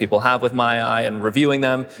conversations that people have with my AI and reviewing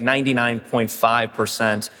them,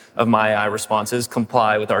 99.5% of my AI responses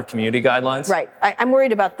comply with our community guidelines. Right. I'm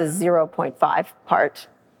worried about the 0.5 part.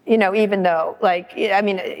 Even though,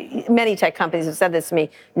 many tech companies have said this to me,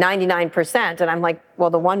 99%, and I'm like, well,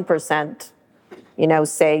 the 1%,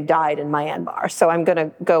 say died in Myanmar. So I'm going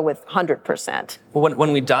to go with 100%. Well,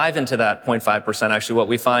 when we dive into that 0.5%, actually what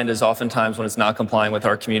we find is oftentimes when it's not complying with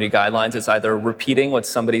our community guidelines, it's either repeating what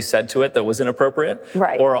somebody said to it that was inappropriate,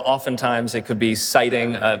 or oftentimes it could be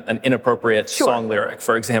citing an inappropriate song lyric,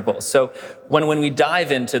 for example. So when we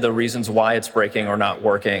dive into the reasons why it's breaking or not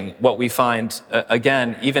working, what we find,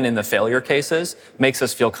 again, even in the failure cases, makes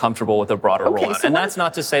us feel comfortable with a broader rollout. And that's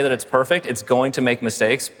not to say that it's perfect. It's going to make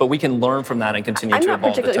mistakes, but we can learn from that and continue to evolve the technology. I'm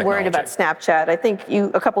not particularly worried about Snapchat. I think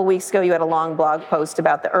a couple of weeks ago, you had a long blog post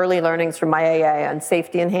about the early learnings from my AI on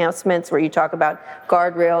safety enhancements, where you talk about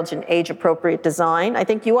guardrails and age-appropriate design. I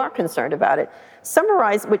think you are concerned about it.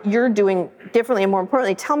 Summarize what you're doing differently, and more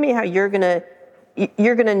importantly, tell me how you're going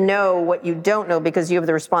to know what you don't know, because you have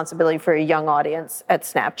the responsibility for a young audience at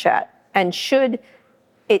Snapchat. And should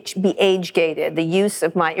it be age-gated, the use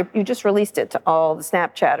of you just released it to all the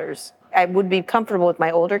Snapchatters. I would be comfortable with my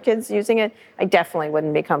older kids using it. I definitely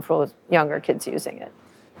wouldn't be comfortable with younger kids using it.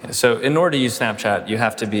 So in order to use Snapchat, you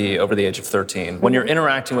have to be over the age of 13. When you're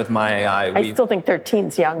interacting with My AI, I still think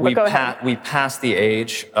 13's young, but go ahead. We pass the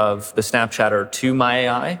age of the Snapchatter to My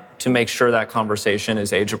AI to make sure that conversation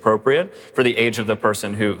is age appropriate for the age of the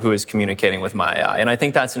person who is communicating with My AI. And I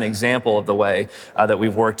think that's an example of the way that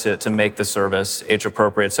we've worked to make the service age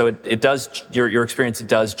appropriate. So it does, your experience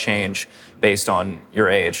does change based on your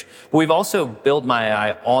age. But we've also built My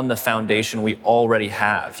AI on the foundation we already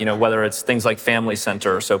have, whether it's things like Family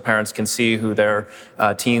Center, so parents can see who their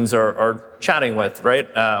teens are chatting with, right?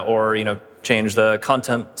 Or, change the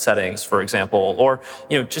content settings, for example, or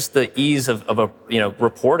just the ease of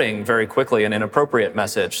reporting very quickly an inappropriate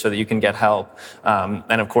message so that you can get help,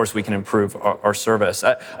 and of course we can improve our service.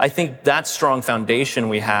 I think that strong foundation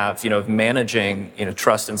we have, of managing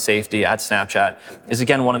trust and safety at Snapchat is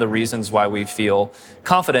again one of the reasons why we feel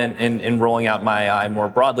confident in rolling out My AI more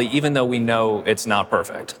broadly, even though we know it's not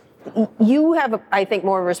perfect. You have, I think,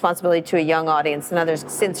 more responsibility to a young audience than others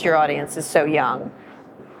since your audience is so young.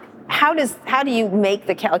 How do you make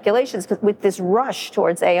the calculations? Because with this rush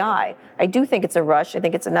towards AI, I do think it's a rush. I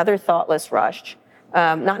think it's another thoughtless rush.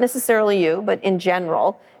 Not necessarily you, but in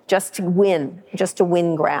general, just to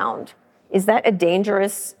win ground. Is that a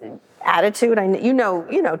dangerous attitude?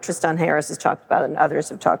 Tristan Harris has talked about it and others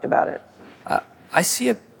have talked about it. I see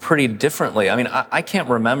it pretty differently. I mean, I can't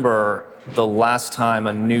remember the last time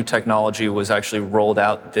a new technology was actually rolled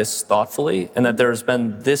out this thoughtfully, and that there's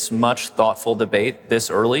been this much thoughtful debate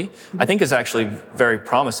this early, I think is actually very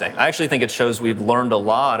promising. I actually think it shows we've learned a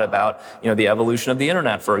lot about, the evolution of the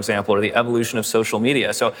internet, for example, or the evolution of social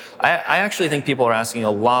media. So I actually think people are asking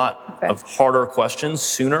a lot of harder questions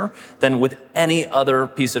sooner than with any other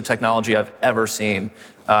piece of technology I've ever seen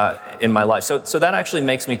in my life. So that actually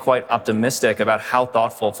makes me quite optimistic about how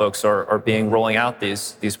thoughtful folks are being rolling out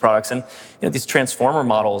these products. And these transformer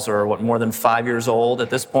models are more than 5 years old at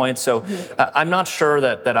this point. So I'm not sure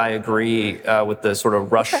that I agree with the sort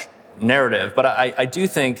of rush narrative, but I do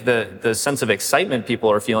think the sense of excitement people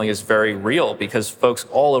are feeling is very real because folks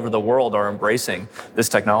all over the world are embracing this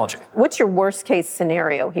technology. What's your worst case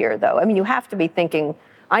scenario here, though? I mean, you have to be thinking,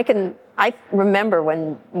 I remember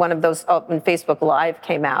when one of those, when Facebook Live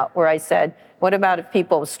came out, where I said, what about if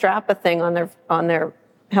people strap a thing on their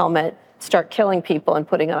helmet, start killing people and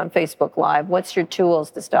putting it on Facebook Live? What's your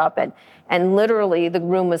tools to stop it? And literally the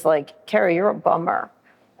room was like, Carrie, you're a bummer.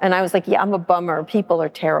 And I was like, yeah, I'm a bummer. People are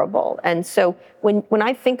terrible. And so when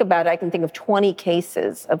I think about it, I can think of 20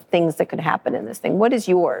 cases of things that could happen in this thing. What is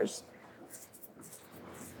yours?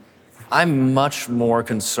 I'm much more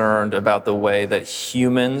concerned about the way that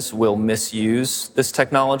humans will misuse this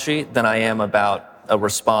technology than I am about a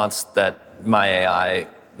response that My AI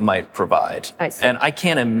might provide. I see. And I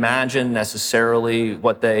can't imagine necessarily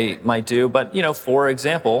what they might do, but, for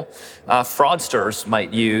example, fraudsters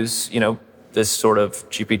might use, this sort of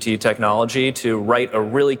GPT technology to write a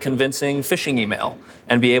really convincing phishing email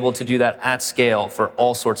and be able to do that at scale for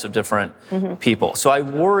all sorts of different people. So I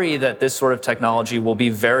worry that this sort of technology will be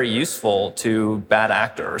very useful to bad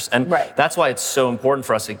actors. And that's why it's so important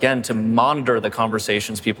for us, again, to monitor the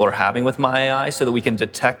conversations people are having with My AI so that we can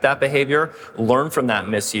detect that behavior, learn from that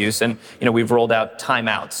misuse. And, we've rolled out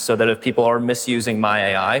timeouts so that if people are misusing My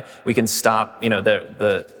AI, we can stop,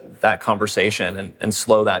 that conversation and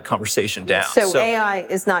slow that conversation down. So AI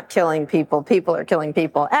is not killing people. People are killing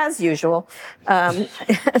people, as usual.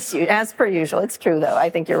 As per usual. It's true, though.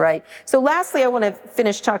 I think you're right. So lastly, I want to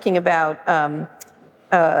finish talking about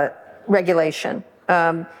regulation.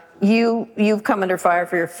 You've come under fire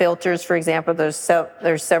for your filters, for example. There's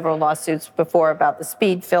several lawsuits before about the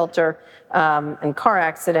speed filter and car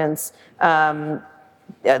accidents.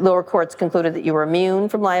 Lower courts concluded that you were immune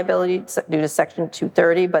from liability due to Section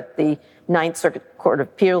 230, but the Ninth Circuit Court of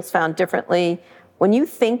Appeals found differently. When you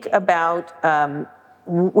think about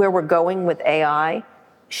where we're going with AI,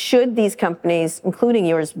 should these companies, including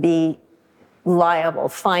yours, be liable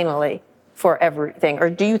finally for everything? Or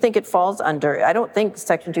do you think it falls under? I don't think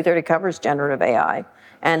Section 230 covers generative AI.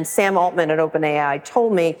 And Sam Altman at OpenAI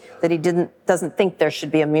told me that he doesn't think there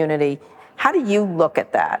should be immunity. How do you look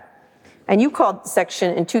at that? And you called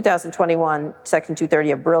in 2021, Section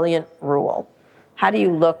 230 a brilliant rule. How do you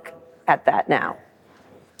look at that now?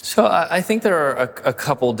 So I think there are a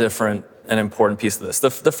couple different and important pieces of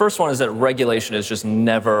this. The first one is that regulation is just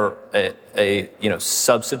never a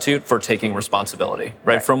substitute for taking responsibility,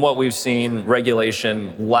 right? From what we've seen,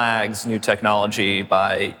 regulation lags new technology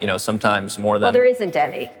by sometimes more than. Well, there isn't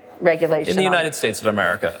any regulation in the United States of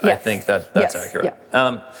America. Yes. I think that's accurate.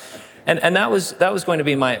 Yeah. And that was going to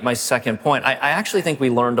be my second point. I actually think we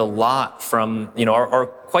learned a lot from our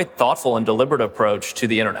quite thoughtful and deliberate approach to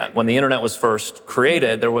the internet. When the internet was first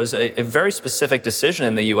created, there was a very specific decision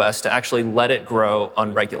in the U.S. to actually let it grow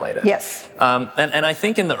unregulated. Yes. And I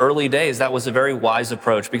think in the early days that was a very wise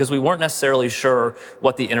approach because we weren't necessarily sure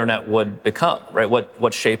what the internet would become, right?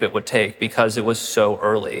 What shape it would take because it was so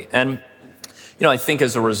early. And I think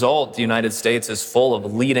as a result, the United States is full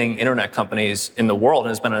of leading internet companies in the world and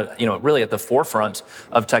has been really at the forefront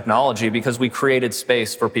of technology because we created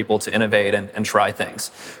space for people to innovate and try things.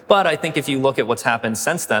 But I think if you look at what's happened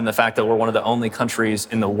since then, the fact that we're one of the only countries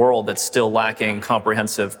in the world that's still lacking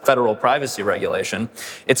comprehensive federal privacy regulation,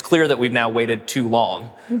 it's clear that we've now waited too long,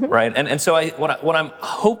 right? And so what I'm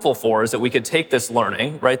hopeful for is that we could take this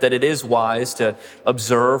learning, right, that it is wise to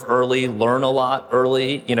observe early, learn a lot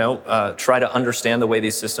early, try to understand the way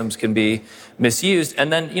these systems can be misused,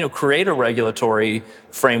 and then create a regulatory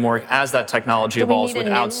framework as that technology evolves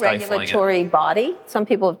without stifling it. Do we need a new regulatory body? Some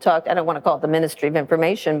people have talked, I don't want to call it the Ministry of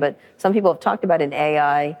Information, but some people have talked about an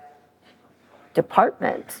AI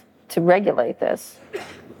department to regulate this.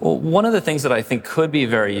 Well, one of the things that I think could be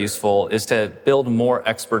very useful is to build more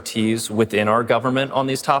expertise within our government on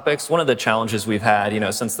these topics. One of the challenges we've had,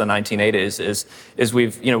 since the 1980s is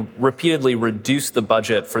we've, repeatedly reduced the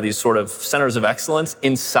budget for these sort of centers of excellence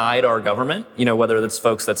inside our government, whether that's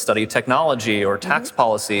folks that study technology or tax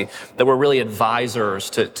policy, that were really advisors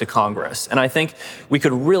to Congress. And I think we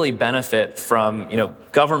could really benefit from,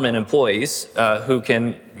 government employees who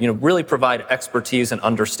can, really provide expertise and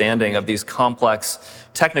understanding of these complex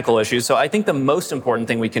technical issues. So I think the most important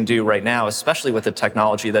thing we can do right now, especially with the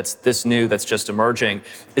technology that's this new, that's just emerging,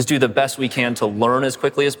 is do the best we can to learn as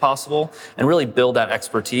quickly as possible and really build that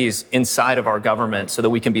expertise inside of our government so that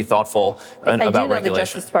we can be thoughtful about regulation. I do know the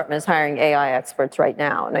Justice Department is hiring AI experts right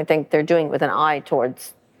now, and I think they're doing it with an eye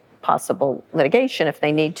towards possible litigation if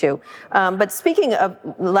they need to. But speaking of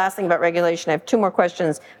the last thing about regulation, I have two more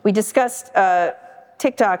questions. We discussed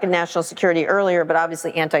TikTok and national security earlier, but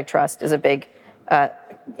obviously antitrust is a big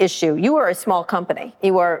issue. You are a small company.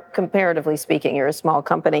 You are, comparatively speaking, you're a small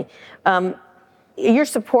company. You're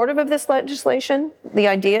supportive of this legislation? The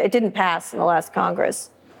idea, it didn't pass in the last Congress.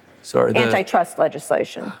 Sorry, antitrust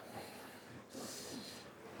legislation.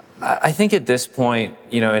 I think at this point,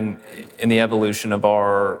 in the evolution of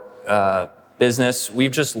our business,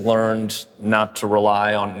 we've just learned not to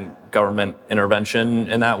rely on government intervention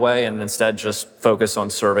in that way and instead just focus on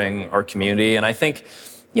serving our community. And I think,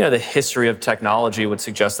 the history of technology would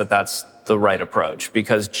suggest that that's the right approach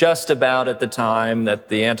because just about at the time that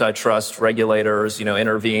the antitrust regulators,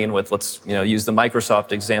 intervene with, let's, use the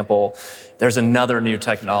Microsoft example, there's another new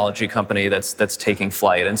technology company that's taking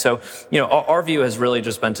flight. And so, our view has really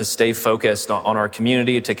just been to stay focused on our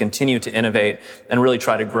community, to continue to innovate and really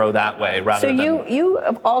try to grow that way rather than... So you,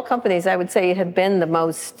 of all companies, I would say have been the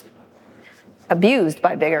most abused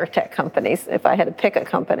by bigger tech companies, if I had to pick a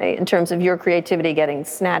company, in terms of your creativity getting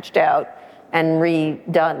snatched out and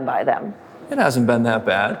redone by them. It hasn't been that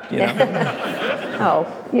bad, Oh,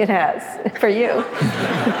 it has, for you.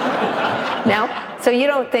 Now, so you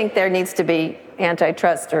don't think there needs to be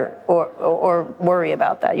antitrust or worry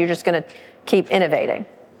about that? You're just going to keep innovating?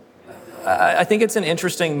 I think it's an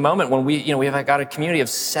interesting moment when we've got a community of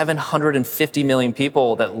 750 million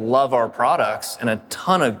people that love our products and a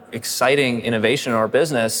ton of exciting innovation in our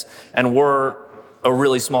business, and we're a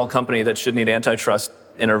really small company that should need antitrust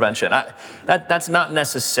intervention. That's not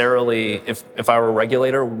necessarily, if I were a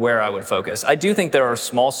regulator, where I would focus. I do think there are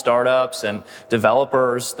small startups and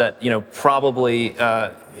developers that probably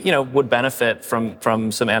would benefit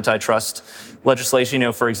from some antitrust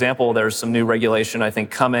legislation. For example, there's some new regulation I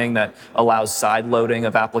think coming that allows side loading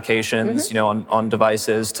of applications, on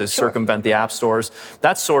devices to circumvent the app stores.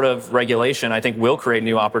 That sort of regulation I think will create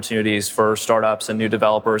new opportunities for startups and new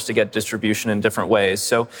developers to get distribution in different ways.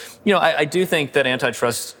 So, I do think that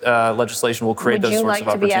antitrust legislation will create those sorts of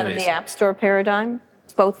opportunities. Would you like to be out of the App Store paradigm,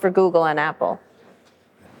 both for Google and Apple?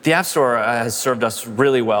 The App Store has served us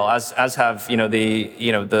really well, as have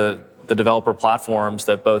the developer platforms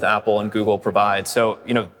that both Apple and Google provide. So,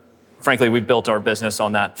 frankly, we've built our business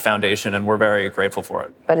on that foundation, and we're very grateful for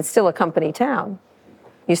it. But it's still a company town.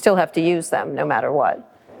 You still have to use them no matter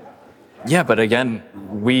what. Yeah, but again,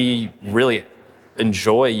 we really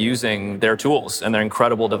enjoy using their tools and their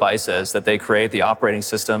incredible devices that they create, the operating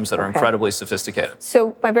systems that are incredibly sophisticated.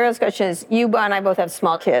 So my very last question is, you and I both have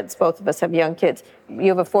small kids. Both of us have young kids. You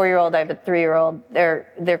have a 4-year-old, I have a 3-year-old.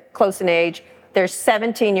 They're close in age. They're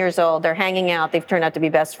 17 years old. They're hanging out. They've turned out to be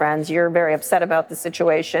best friends. You're very upset about the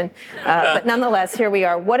situation. But nonetheless, here we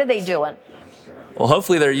are. What are they doing? Well,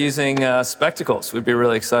 hopefully they're using spectacles. We'd be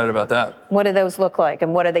really excited about that. What do those look like,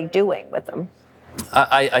 and what are they doing with them?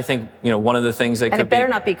 I think, one of the things they could be... And it better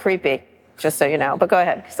not be creepy, just so you know. But go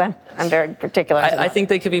ahead, because I'm very particular. I think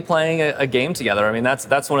they could be playing a game together. I mean,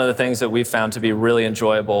 that's one of the things that we've found to be really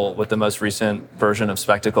enjoyable with the most recent version of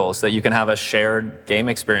Spectacles, that you can have a shared game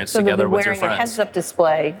experience together with your friends. Wearing a heads-up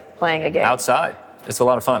display, playing a game. Outside. It's a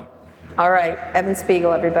lot of fun. All right, Evan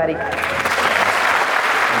Spiegel, everybody.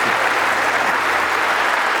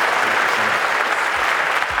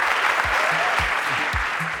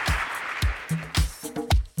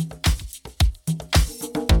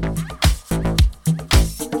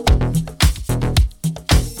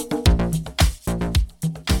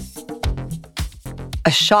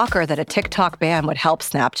 A shocker that a TikTok ban would help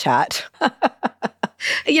Snapchat.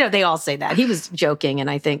 They all say that. He was joking, and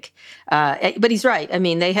I think, but he's right. I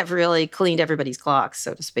mean, they have really cleaned everybody's clocks,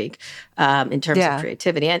 so to speak, in terms of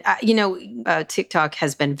creativity. And, TikTok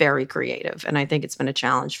has been very creative, and I think it's been a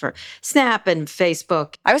challenge for Snap and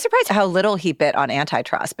Facebook. I was surprised how little he bit on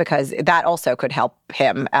antitrust, because that also could help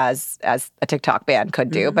him as a TikTok ban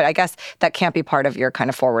could do. Mm-hmm. But I guess that can't be part of your kind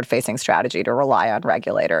of forward-facing strategy to rely on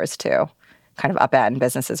regulators to kind of upend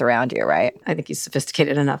businesses around you, right? I think he's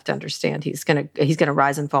sophisticated enough to understand he's gonna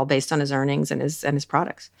rise and fall based on his earnings and his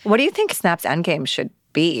products. What do you think Snap's endgame should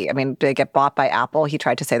be? I mean, do they get bought by Apple? He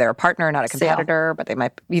tried to say they're a partner, not a competitor, but they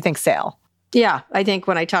might. You think sale? Yeah, I think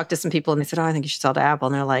when I talked to some people and they said, "Oh, I think you should sell to Apple,"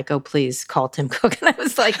 and they're like, "Oh, please call Tim Cook," and I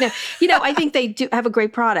was like, "No, I think they do have a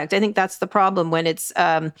great product. I think that's the problem when it's."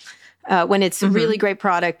 When a really great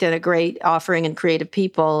product and a great offering and creative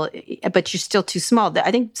people, but you're still too small. I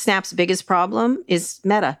think Snap's biggest problem is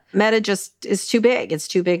Meta. Meta just is too big. It's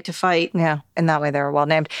too big to fight. Yeah, in that way they're well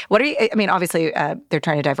named. Obviously they're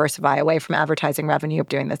trying to diversify away from advertising revenue,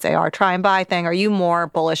 doing this AR try and buy thing. Are you more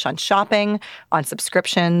bullish on shopping, on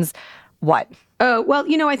subscriptions? What?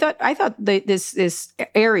 I thought this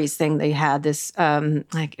Aries thing they had, this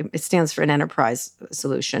it stands for an enterprise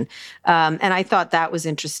solution, and I thought that was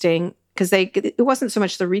interesting because it wasn't so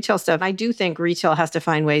much the retail stuff. I do think retail has to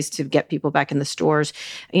find ways to get people back in the stores.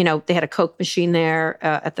 They had a Coke machine there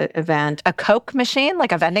at the event. A Coke machine,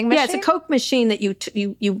 like a vending machine? Yeah, it's a Coke machine that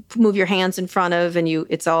you move your hands in front of, and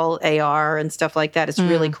it's all AR and stuff like that. It's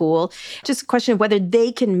really cool. Just a question of whether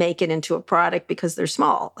they can make it into a product because they're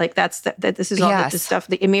small. Like this is all the stuff.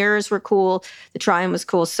 The mirrors were cool. The try-on was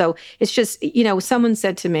cool. So it's just, someone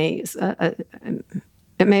said to me,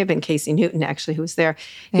 it may have been Casey Newton, actually, who was there.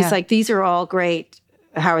 He's like, these are all great.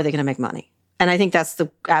 How are they going to make money? And I think that's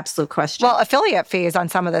the absolute question. Well, affiliate fees on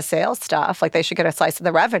some of the sales stuff, like they should get a slice of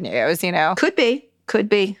the revenues, Could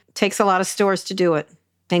be. Takes a lot of stores to do it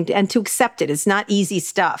and to accept it. It's not easy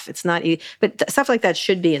stuff. It's not easy. But stuff like that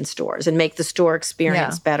should be in stores and make the store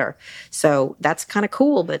experience better. So that's kind of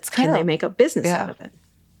cool, but can they make a business out of it?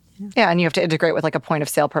 Yeah, and you have to integrate with like a point of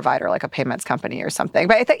sale provider, like a payments company or something.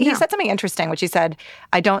 But I think he said something interesting, which he said,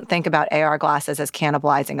 I don't think about AR glasses as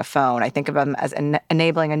cannibalizing a phone. I think of them as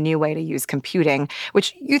enabling a new way to use computing,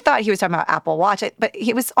 which you thought he was talking about Apple Watch. But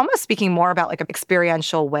he was almost speaking more about like an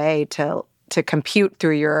experiential way to compute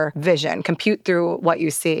through your vision, compute through what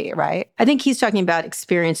you see, right? I think he's talking about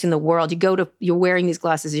experiencing the world. You're wearing these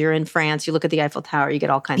glasses, you're in France, you look at the Eiffel Tower, you get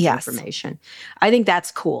all kinds of information. I think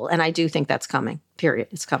that's cool, and I do think that's coming, period.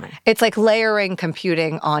 It's coming. It's like layering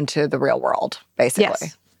computing onto the real world,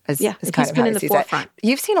 basically. Yes. Is kind of been how in the he sees forefront. It.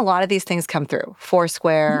 You've seen a lot of these things come through,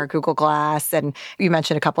 Foursquare, Google Glass, and you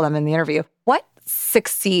mentioned a couple of them in the interview. What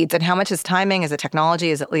succeeds, and how much is timing? Is it technology?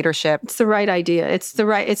 Is it leadership? It's the right idea. It's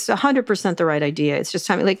 100% the right idea. It's just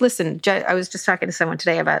timing. Like, listen, I was just talking to someone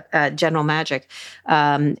today about General Magic.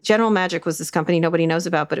 General Magic was this company nobody knows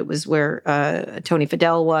about, but it was where Tony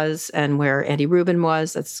Fadell was and where Andy Rubin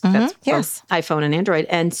was. That's both iPhone and Android.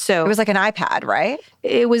 And so it was like an iPad, right?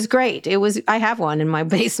 It was great. I have one in my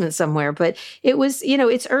basement somewhere, but it was,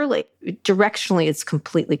 it's early. Directionally, it's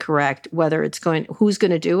completely correct. Whether who's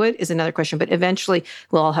going to do it is another question. But eventually,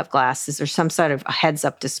 we'll all have glasses or some sort of a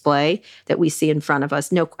heads-up display that we see in front of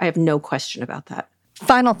us. No, I have no question about that.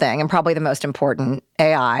 Final thing, and probably the most important,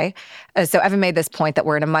 AI. So Evan made this point that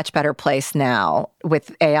we're in a much better place now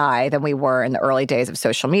with AI than we were in the early days of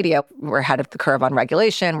social media. We're ahead of the curve on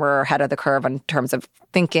regulation. We're ahead of the curve in terms of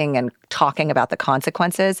thinking and talking about the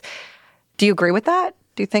consequences. Do you agree with that?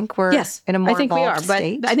 Do you think we're in a more evolved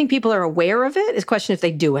state? But I think people are aware of it. It's a question if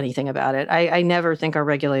they do anything about it. I never think our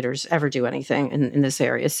regulators ever do anything in this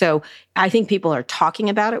area. So I think people are talking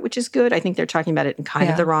about it, which is good. I think they're talking about it in kind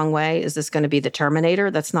of the wrong way. Is this going to be the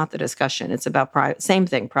Terminator? That's not the discussion. It's about same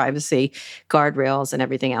thing, privacy, guardrails, and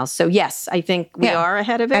everything else. So yes, I think we are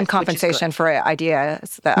ahead of it. And compensation for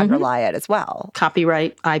ideas that underlie it as well.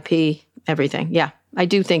 Copyright, IP, everything. Yeah, I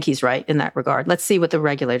do think he's right in that regard. Let's see what the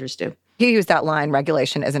regulators do. He used that line,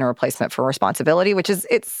 regulation isn't a replacement for responsibility, which is,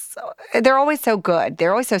 they're always so good.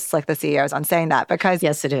 They're always so slick, the CEOs, on saying that, because...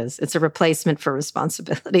 Yes, it is. It's a replacement for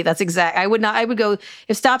responsibility. That's exact. I would go,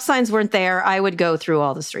 if stop signs weren't there, I would go through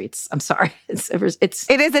all the streets. I'm sorry. It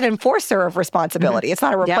is an enforcer of responsibility. Mm-hmm. It's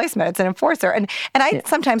not a replacement. Yep. It's an enforcer. And I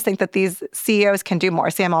sometimes think that these CEOs can do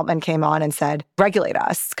more. Sam Altman came on and said, regulate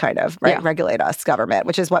us, kind of, right? Yeah. Regulate us, government,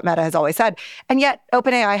 which is what Meta has always said. And yet,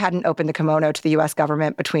 OpenAI hadn't opened the kimono to the U.S.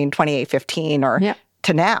 government between 2015 or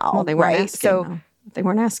to now. Well, they weren't right? asking. So they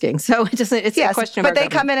weren't asking. So it's a question of but they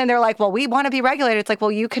come in and they're like, well, we want to be regulated. It's like,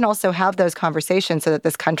 well, you can also have those conversations so that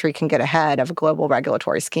this country can get ahead of a global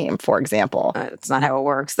regulatory scheme, for example. It's not how it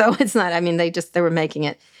works, though. It's not. I mean, they were making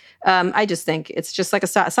it. I just think it's just like a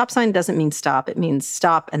stop sign doesn't mean stop. It means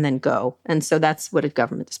stop and then go. And so that's what a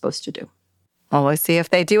government is supposed to do. Well, we'll see if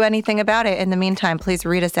they do anything about it. In the meantime, please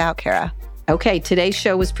read us out, Kara. Okay, today's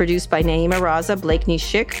show was produced by Naima Raza, Blakeney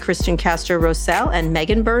Schick, Christian Castro-Rosell, and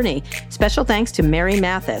Megan Burney. Special thanks to Mary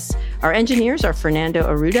Mathis. Our engineers are Fernando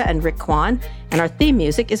Arruda and Rick Kwan, and our theme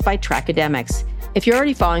music is by Trackademics. If you're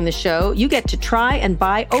already following the show, you get to try and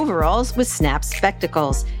buy overalls with Snap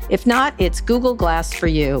Spectacles. If not, it's Google Glass for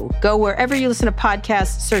you. Go wherever you listen to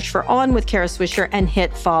podcasts, search for On with Kara Swisher, and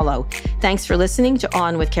hit follow. Thanks for listening to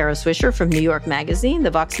On with Kara Swisher from New York Magazine,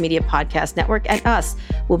 the Vox Media Podcast Network, and us.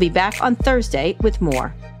 We'll be back on Thursday with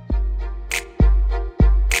more.